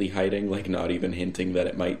completely hiding, like not even hinting that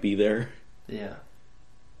it might be there. Yeah.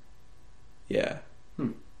 Yeah.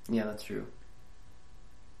 Yeah, that's true.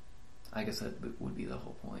 I guess that would be the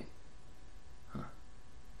whole point. Huh.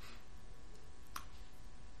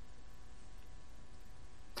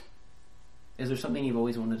 Is there something you've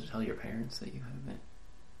always wanted to tell your parents that you haven't?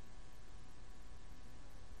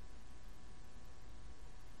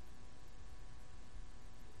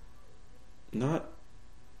 Not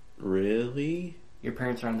really. Your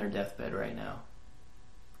parents are on their deathbed right now.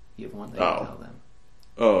 You have one thing Oh. to tell them.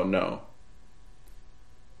 Oh, no.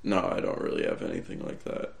 No, I don't really have anything like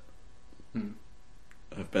that.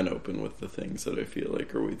 I've been open with the things that I feel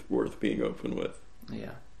like are worth being open with.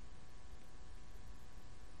 Yeah.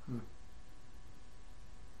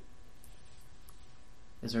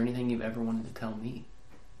 Is there anything you've ever wanted to tell me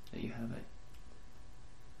that you haven't?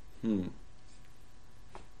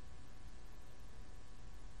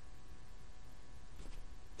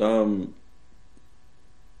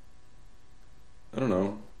 I don't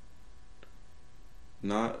know.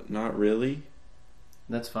 Not really.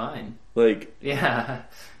 That's fine. Like, Yeah.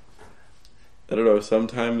 I don't know,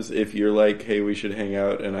 sometimes if you're like, hey, we should hang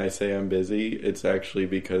out, and I say I'm busy, it's actually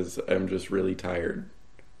because I'm just really tired.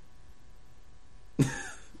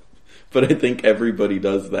 But I think everybody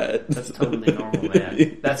does that. That's totally normal,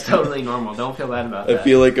 man. That's totally normal. Don't feel bad about that. I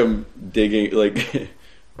feel like I'm digging, like,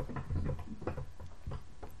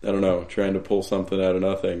 I don't know, trying to pull something out of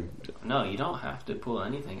nothing. No, you don't have to pull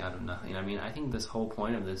anything out of nothing. I mean, I think this whole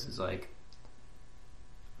point of this is like,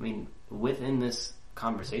 I mean, within this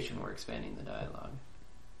conversation, we're expanding the dialogue.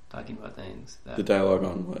 Talking about things that... The dialogue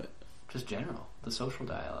on what? Just general. The social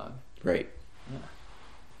dialogue. Right. Yeah.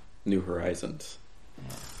 New horizons.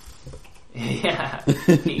 Yeah.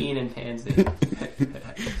 Ian and Pansy.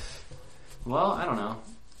 Well, I don't know.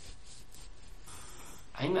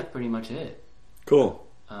 I think that's pretty much it. Cool.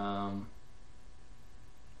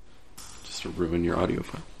 Just to ruin your audio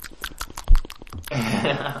file.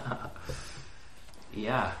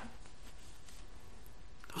 Yeah.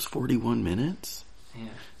 That was 41 minutes? Yeah.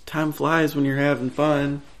 Time flies when you're having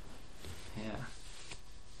fun. Yeah.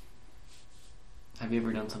 Have you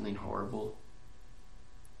ever done something horrible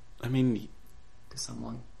I mean, to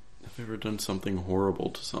someone? have you ever done something horrible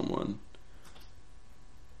to someone?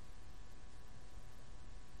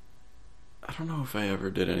 I don't know if I ever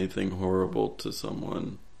did anything horrible to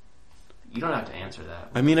someone. You don't have to answer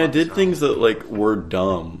that. I mean, I did things that, like, were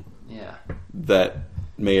dumb. Yeah. That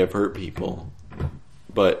may have hurt people.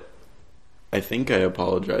 But I think I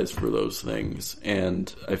apologize for those things.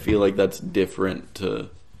 And I feel like that's different to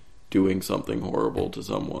doing something horrible to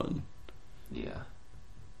someone. Yeah.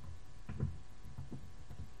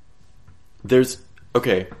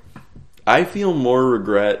 Okay. I feel more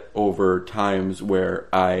regret over times where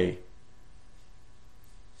I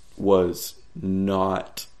was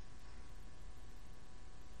not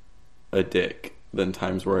a dick than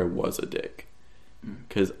times where I was a dick.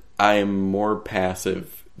 Because I am more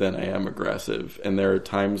passive than I am aggressive. And there are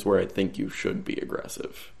times where I think you should be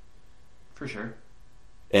aggressive. For sure.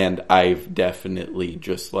 And I've definitely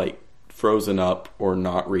just, like, frozen up or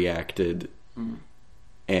not reacted.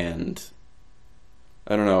 And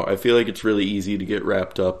I don't know. I feel like it's really easy to get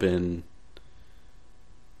wrapped up in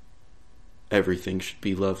everything should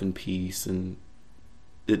be love and peace, and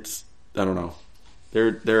it's, I don't know.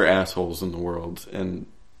 There are assholes in the world, and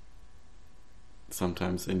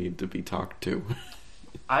sometimes they need to be talked to.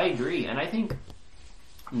 I agree, and I think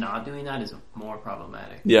not doing that is more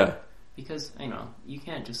problematic. Yeah. Because, you know, you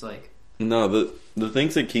can't just, like... No, the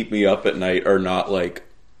things that keep me up at night are not like,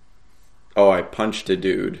 oh, I punched a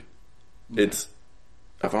dude. It's,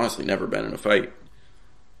 I've honestly never been in a fight.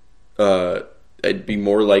 I'd be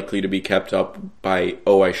more likely to be kept up by,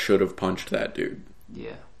 oh, I should have punched that dude.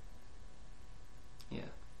 Yeah. Yeah.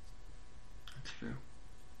 That's true.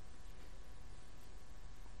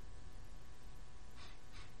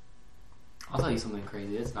 I'll tell you something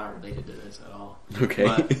crazy. It's not related to this at all. Okay.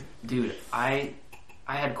 But, dude, I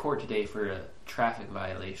had court today for a traffic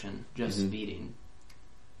violation, just speeding.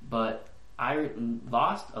 But I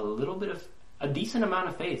lost a decent amount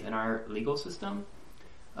of faith in our legal system.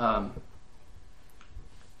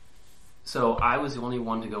 So I was the only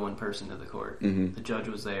one to go in person to the court. The judge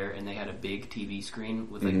was there, and they had a big TV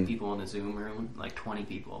screen with like people in the Zoom room, like 20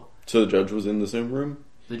 people. So the judge was in the Zoom room?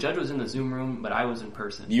 The judge was in the Zoom room, but I was in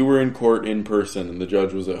person. You were in court in person, and the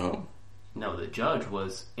judge was at home? No, the judge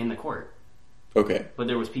was in the court. Okay. But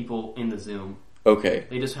there was people in the Zoom. Okay.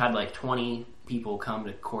 They just had like 20 people come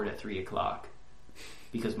to court at 3 o'clock.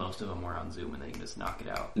 Because most of them were on Zoom and they can just knock it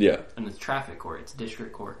out. Yeah. And it's traffic court. It's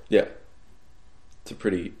district court. Yeah.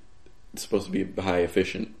 It's supposed to be a high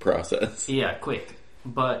efficient process. Yeah, quick.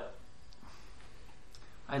 But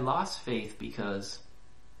I lost faith because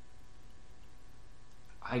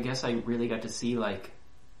I guess I really got to see like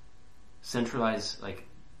centralized, like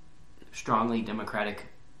strongly democratic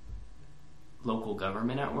local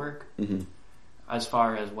government at work. As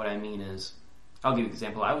far as what I mean is, I'll give you an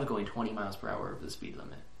example. I was going 20 miles per hour over the speed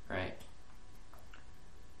limit, right?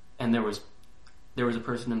 And there was there was a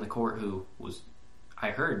person in the court who was,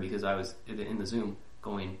 I heard because I was in the Zoom,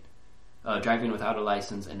 going, driving without a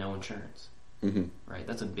license and no insurance. Mm-hmm. Right?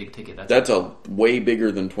 That's a big ticket. That's a way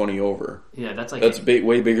bigger than 20 over. Yeah, that's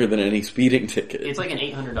way bigger than any speeding ticket. It's like an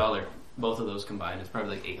 $800, both of those combined. It's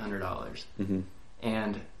probably like $800. Mm-hmm.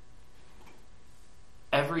 And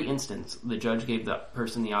every instance, the judge gave the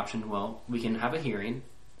person the option, well, we can have a hearing,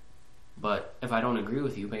 but if I don't agree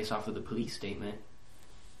with you based off of the police statement,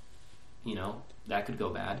 you know, that could go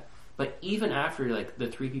bad. But even after, like, the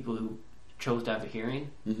 3 people who chose to have a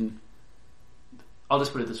hearing, mm-hmm. I'll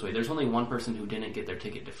just put it this way. There's only one person who didn't get their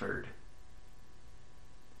ticket deferred.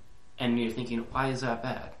 And you're thinking, why is that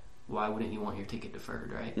bad? Why wouldn't you want your ticket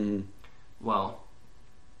deferred, right? Mm-hmm. Well,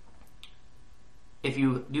 if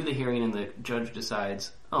you do the hearing and the judge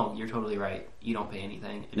decides, oh, you're totally right, you don't pay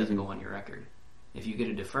anything, it doesn't go on your record. If you get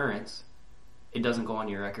a deference, it doesn't go on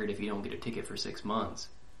your record if you don't get a ticket for 6 months.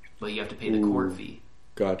 But you have to pay the court fee.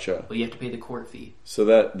 Gotcha. But you have to pay the court fee. So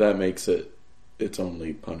that makes it its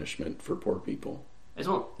only punishment for poor people.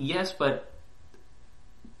 Yes, but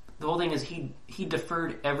the whole thing is he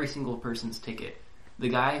deferred every single person's ticket. The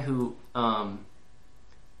guy who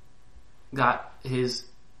got his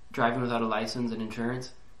driving without a license and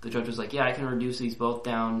insurance, the judge was like, yeah, I can reduce these both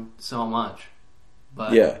down so much.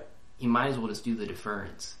 But you might as well just do the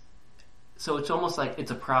deference. So it's almost like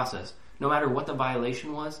it's a process. No matter what the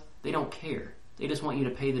violation was, they don't care. They just want you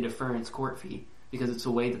to pay the deference court fee because it's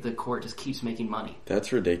a way that the court just keeps making money.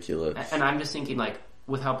 That's ridiculous. And I'm just thinking, like,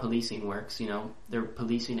 with how policing works, you know, they're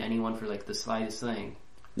policing anyone for, like, the slightest thing.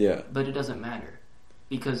 Yeah. But it doesn't matter.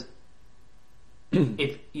 Because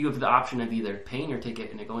if you have the option of either paying your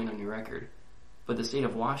ticket and it going on your record, but the state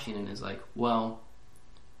of Washington is like, well,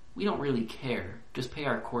 we don't really care. Just pay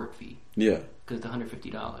our court fee. Yeah. Because it's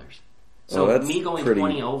 $150. So me going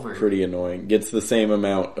 20 over... pretty annoying. Gets the same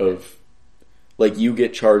amount of... Like, you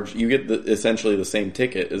get charged... You get essentially the same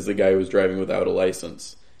ticket as the guy who was driving without a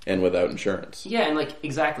license and without insurance. Yeah, and, like,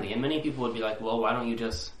 exactly. And many people would be like, well, why don't you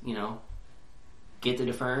just, you know, get the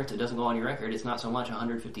deference? It doesn't go on your record. It's not so much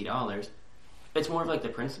 $150. It's more of, like, the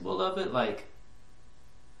principle of it. Like,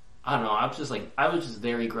 I don't know. I was just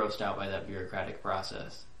very grossed out by that bureaucratic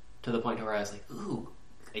process. To the point where I was like, ooh,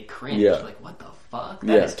 I cringed. Yeah. Like, what the fuck?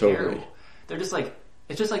 That is totally terrible. They're just like...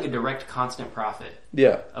 It's just like a direct, constant profit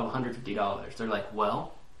of $150. They're like,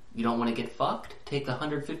 well, you don't want to get fucked? Take the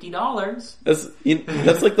 $150.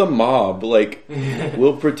 That's like the mob. Like,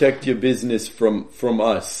 we'll protect your business from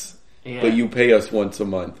us, but you pay us once a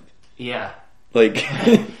month. Yeah. Like...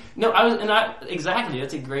 exactly,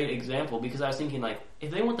 that's a great example, because I was thinking, like,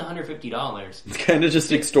 if they want the $150... It's kind of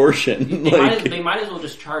just extortion. They might as well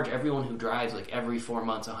just charge everyone who drives, like, every 4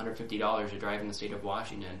 months $150 to drive in the state of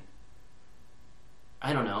Washington.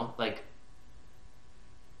 I don't know, like,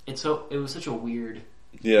 it was such a weird...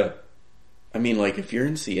 Yeah. I mean, like, if you're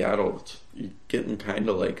in Seattle, you're getting kind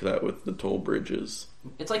of like that with the toll bridges.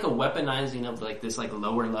 It's like a weaponizing of, like, this, like,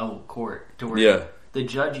 lower level court to where the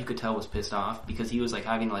judge, you could tell, was pissed off because he was, like,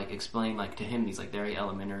 having to, like, explain, like, to him these, like, very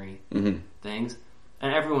elementary things.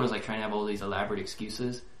 And everyone was, like, trying to have all these elaborate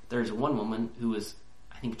excuses. There's one woman who was,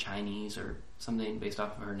 I think, Chinese or something based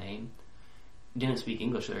off of her name. Didn't speak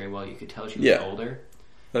English very well. You could tell she was older.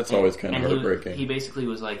 That's always kind of heartbreaking. He basically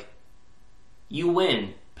was like, you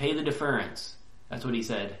win, pay the deference. That's what he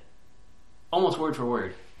said. Almost word for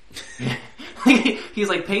word. He's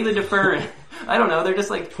like, pay the deference. I don't know, they're just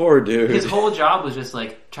like... Poor dude. His whole job was just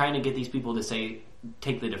like, trying to get these people to say,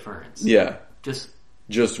 take the deference. Yeah.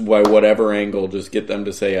 Just by whatever angle, just get them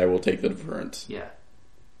to say, I will take the deference. Yeah.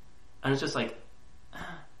 And it's just like,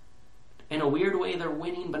 in a weird way, they're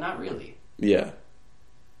winning, but not really. Yeah.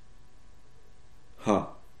 Huh.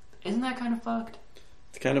 Isn't that kind of fucked?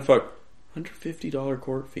 It's kind of fucked. $150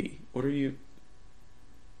 court fee. What are you...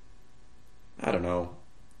 I don't know.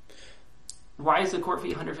 Why is the court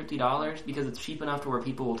fee $150? Because it's cheap enough to where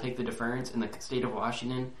people will take the deference, and the state of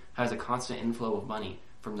Washington has a constant inflow of money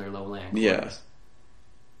from their lowland courts. Yeah.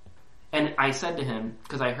 And I said to him,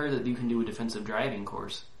 because I heard that you can do a defensive driving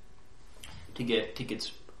course to get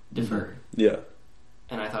tickets deferred. Yeah.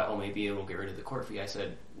 And I thought, oh, maybe it will get rid of the court fee. I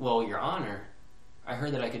said, well, Your Honor, I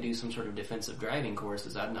heard that I could do some sort of defensive driving course.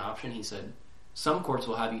 Is that an option? He said, some courts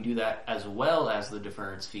will have you do that as well as the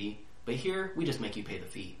deference fee, but here, we just make you pay the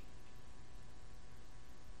fee.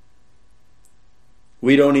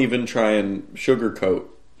 We don't even try and sugarcoat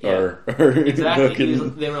our exactly.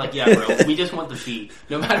 They were like, yeah, bro, we just want the fee.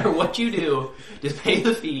 No matter what you do, just pay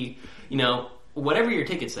the fee. You know, whatever your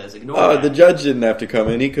ticket says, ignore that. The judge didn't have to come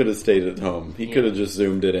in. He could have stayed at home. He could have just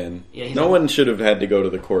zoomed it in. Yeah, no one should have had to go to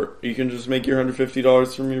the court. You can just make your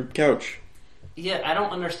 $150 from your couch. Yeah, I don't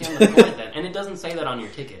understand the point then. And it doesn't say that on your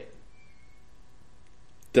ticket.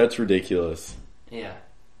 That's ridiculous. Yeah.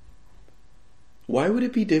 Why would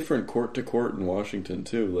it be different court to court in Washington,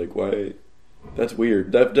 too? Like, why... That's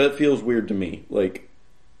weird. That feels weird to me. Like...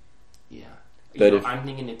 Yeah. I'm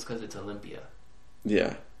thinking it's because it's Olympia.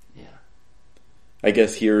 Yeah. Yeah. I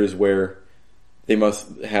guess here is where they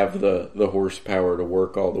must have the horsepower to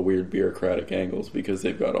work all the weird bureaucratic angles because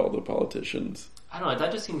they've got all the politicians. I don't know.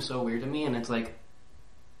 That just seems so weird to me, and it's like,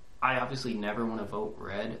 I obviously never want to vote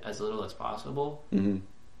red as little as possible,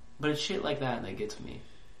 but it's shit like that gets me.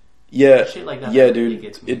 Yeah, shit like that. Yeah, that dude. Really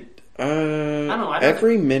gets me. I don't know.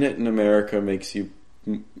 Every minute in America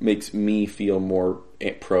makes me feel more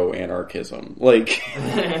pro-anarchism. Like,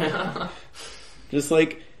 just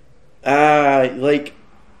like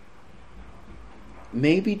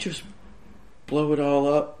maybe just blow it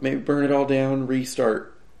all up. Maybe burn it all down.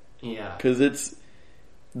 Restart. Yeah, because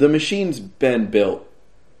the machine's been built.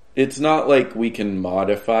 It's not like we can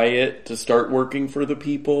modify it to start working for the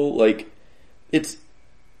people. Like, it's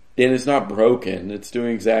not broken. It's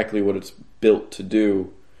doing exactly what it's built to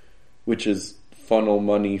do, which is funnel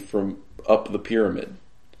money from up the pyramid.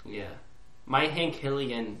 Yeah. My Hank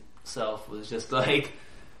Hillian self was just like,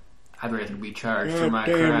 I'd rather be charged for my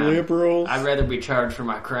crime. Liberals. I'd rather be charged for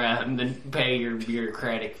my crime than pay your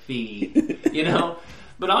bureaucratic fee. You know?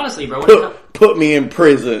 But honestly, bro, put me in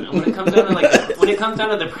prison. When it comes down to when it comes down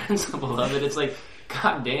to the principle of it, it's like,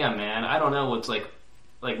 god damn, man, I don't know what's like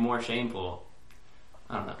more shameful.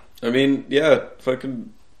 I don't know. I mean, yeah,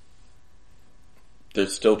 fucking.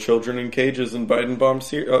 There's still children in cages, and Biden bombed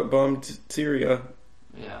Syria.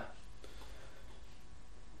 Yeah.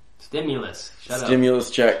 Stimulus. Shut up.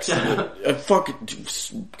 Stimulus checks.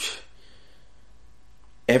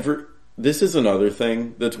 This is another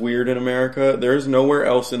thing that's weird in America. There's nowhere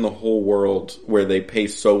else in the whole world where they pay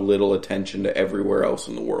so little attention to everywhere else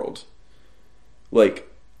in the world. Like,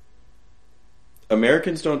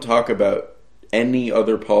 Americans don't talk about any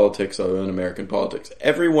other politics other than American politics.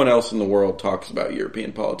 Everyone else in the world talks about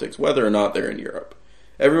European politics, whether or not they're in Europe.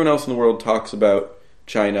 Everyone else in the world talks about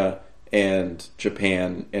China and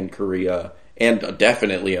Japan and Korea and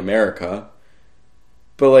definitely America.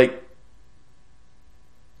 But, like,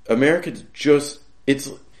 Americans just... It's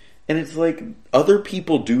like other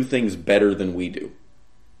people do things better than we do.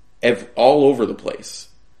 All over the place.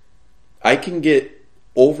 I can get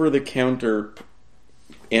over-the-counter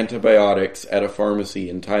antibiotics at a pharmacy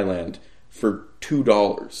in Thailand for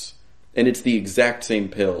 $2. And it's the exact same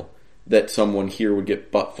pill that someone here would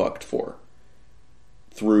get butt-fucked for.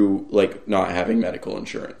 Through, like, not having medical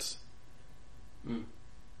insurance.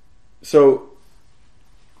 So,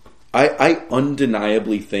 I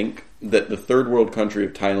undeniably think that the third world country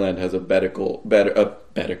of Thailand has a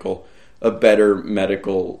better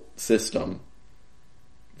medical system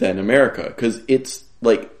than America. Because it's,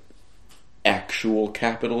 like, actual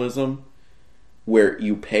capitalism where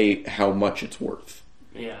you pay how much it's worth.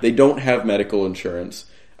 Yeah. They don't have medical insurance.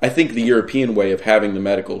 I think the European way of having the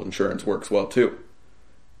medical insurance works well too.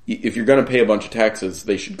 If you're going to pay a bunch of taxes,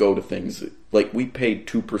 they should go to things like we pay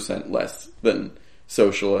 2% less than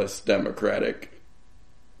socialist, democratic,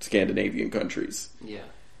 Scandinavian countries. Yeah.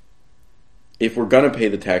 If we're going to pay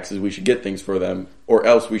the taxes, we should get things for them, or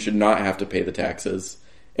else we should not have to pay the taxes,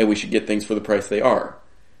 and we should get things for the price they are.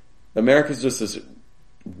 America's just this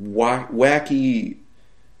wacky,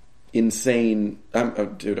 insane...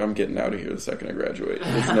 Dude, I'm getting out of here the second I graduate.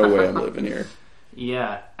 There's no way I'm living here.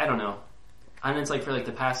 Yeah, I don't know. And it's like for like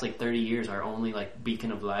the past like 30 years, our only like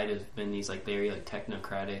beacon of light has been these like very like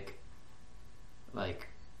technocratic, like,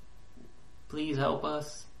 please help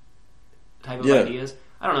us type of ideas.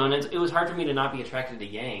 I don't know, and it was hard for me to not be attracted to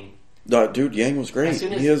Yang. Dude, Yang was great.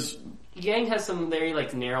 Yang has some very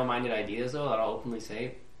like narrow-minded ideas, though, that I'll openly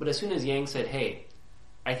say. But as soon as Yang said, "Hey,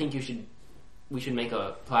 I think we should make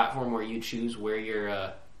a platform where you choose where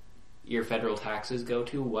your federal taxes go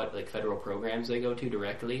to, what like federal programs they go to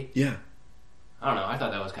directly." Yeah. I don't know. I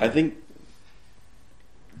thought that was kind of... I think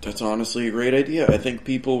that's honestly a great idea. I think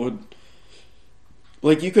people would...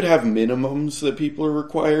 Like, you could have minimums that people are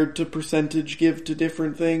required to percentage give to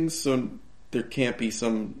different things, so there can't be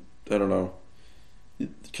some... I don't know.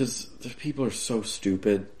 Because people are so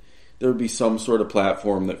stupid. There would be some sort of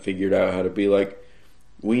platform that figured out how to be like,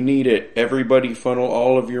 we need it. Everybody funnel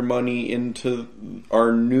all of your money into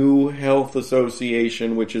our new health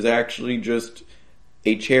association, which is actually just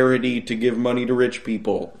a charity to give money to rich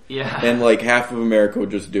people. Yeah. And like half of America would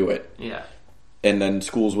just do it. Yeah. And then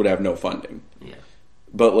schools would have no funding. Yeah.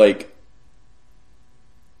 But like,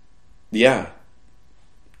 yeah.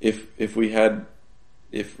 If we had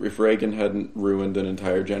if Reagan hadn't ruined an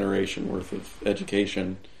entire generation worth of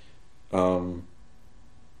education, and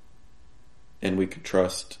we could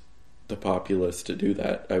trust the populace to do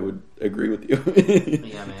that, I would agree with you.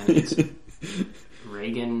 Yeah, man. It's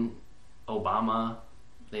Reagan, Obama,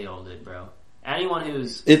 they all did, bro. Anyone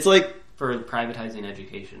who's for privatizing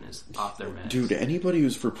education is off their meds. Dude, anybody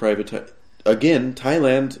who's for again,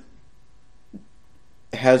 Thailand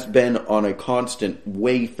has been on a constant,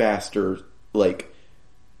 way faster, like,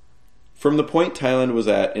 from the point Thailand was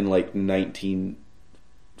at in, like,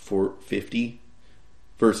 1950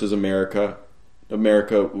 versus America.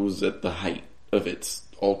 America was at the height of its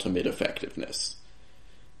ultimate effectiveness.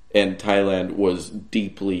 And Thailand was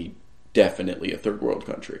definitely a third world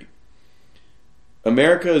country.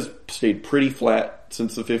 America has stayed pretty flat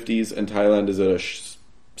since the 50s, and Thailand is at a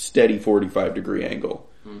steady 45-degree angle.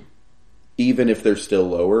 Even if they're still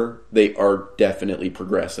lower, they are definitely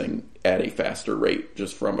progressing at a faster rate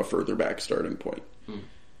just from a further back starting point.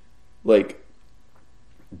 Like,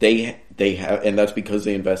 they have, and that's because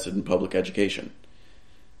they invested in public education.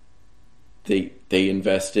 They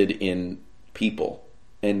invested in people,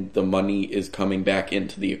 and the money is coming back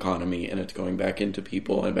into the economy, and it's going back into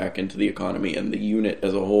people and back into the economy, and the unit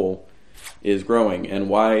as a whole is growing. And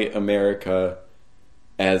why America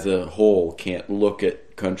as a whole can't look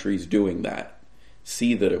at countries doing that,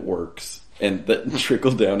 see that it works, and that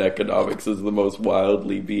trickle-down economics is the most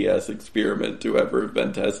wildly BS experiment to ever have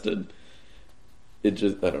been tested. It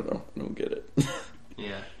just, I don't know. I don't get it.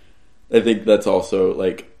 Yeah. I think that's also,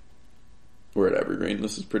 like, we're at Evergreen.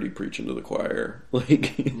 This is pretty preaching to the choir.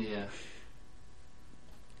 Like, yeah.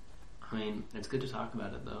 I mean, it's good to talk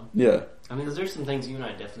about it, though. Yeah. I mean, because there's some things you and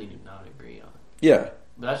I definitely do not agree on. Yeah.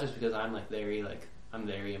 But that's just because I'm, I'm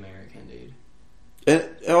very American, dude. And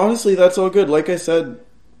honestly, that's all good. Like I said,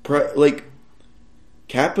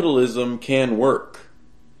 capitalism can work.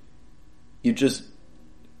 You just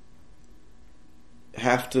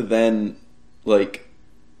have to then, I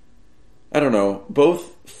don't know,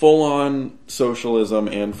 both full-on socialism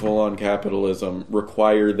and full-on capitalism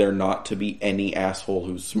require there not to be any asshole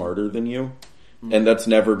who's smarter than you. And that's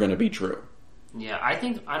never going to be true. Yeah, I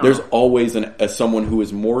don't There's know. always someone who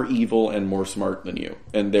is more evil and more smart than you,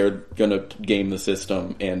 and they're gonna game the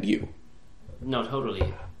system and you. No,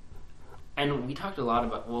 totally. And we talked a lot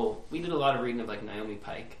about, we did a lot of reading of, Naomi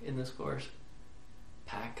Pike in this course.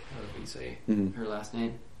 Pack, however you say her last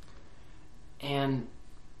name. And,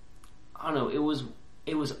 I don't know, it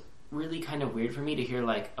was really kind of weird for me to hear,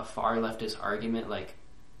 a far leftist argument,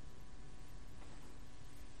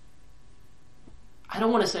 I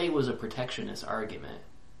don't want to say it was a protectionist argument,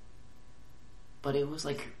 but it was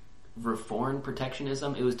reform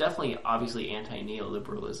protectionism. It was definitely, obviously,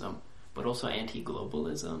 anti-neoliberalism, but also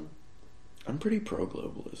anti-globalism. I'm pretty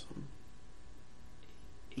pro-globalism.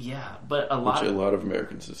 Yeah, but a lot of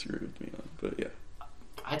Americans disagree with me on, but yeah.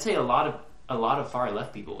 I'd say a lot of far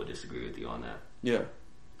left people would disagree with you on that. Yeah.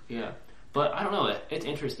 Yeah. But I don't know, it's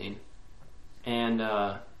interesting. And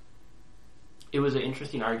it was an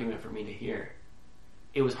interesting argument for me to hear.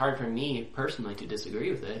 It was hard for me, personally, to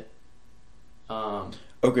disagree with it.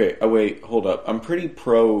 Okay, wait, hold up. I'm pretty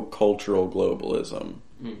pro-cultural globalism.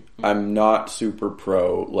 Mm-hmm. I'm not super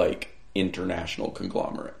pro, international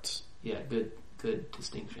conglomerates. Yeah, good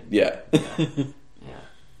distinction. Yeah. Yeah.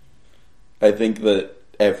 I think that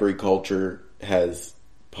every culture has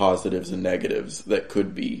positives and negatives that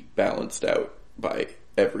could be balanced out by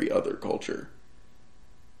every other culture.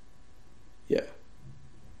 Yeah.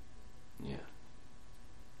 Yeah.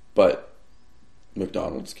 But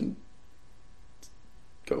McDonald's can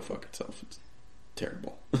go fuck itself. It's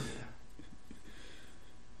terrible.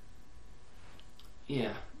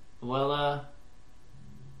 Yeah. Well,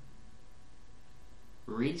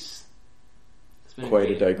 Reese. It's been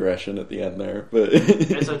quite a digression at the end there, but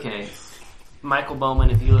it's okay. Michael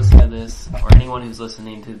Bowman, if you listen to this, or anyone who's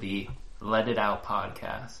listening to the Let It Out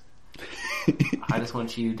podcast, I just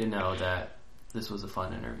want you to know that this was a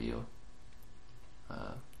fun interview.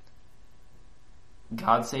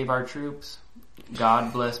 God save our troops.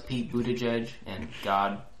 God bless Pete Buttigieg, and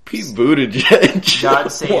Pete Buttigieg. God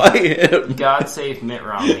save. Why him? God save Mitt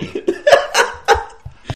Romney.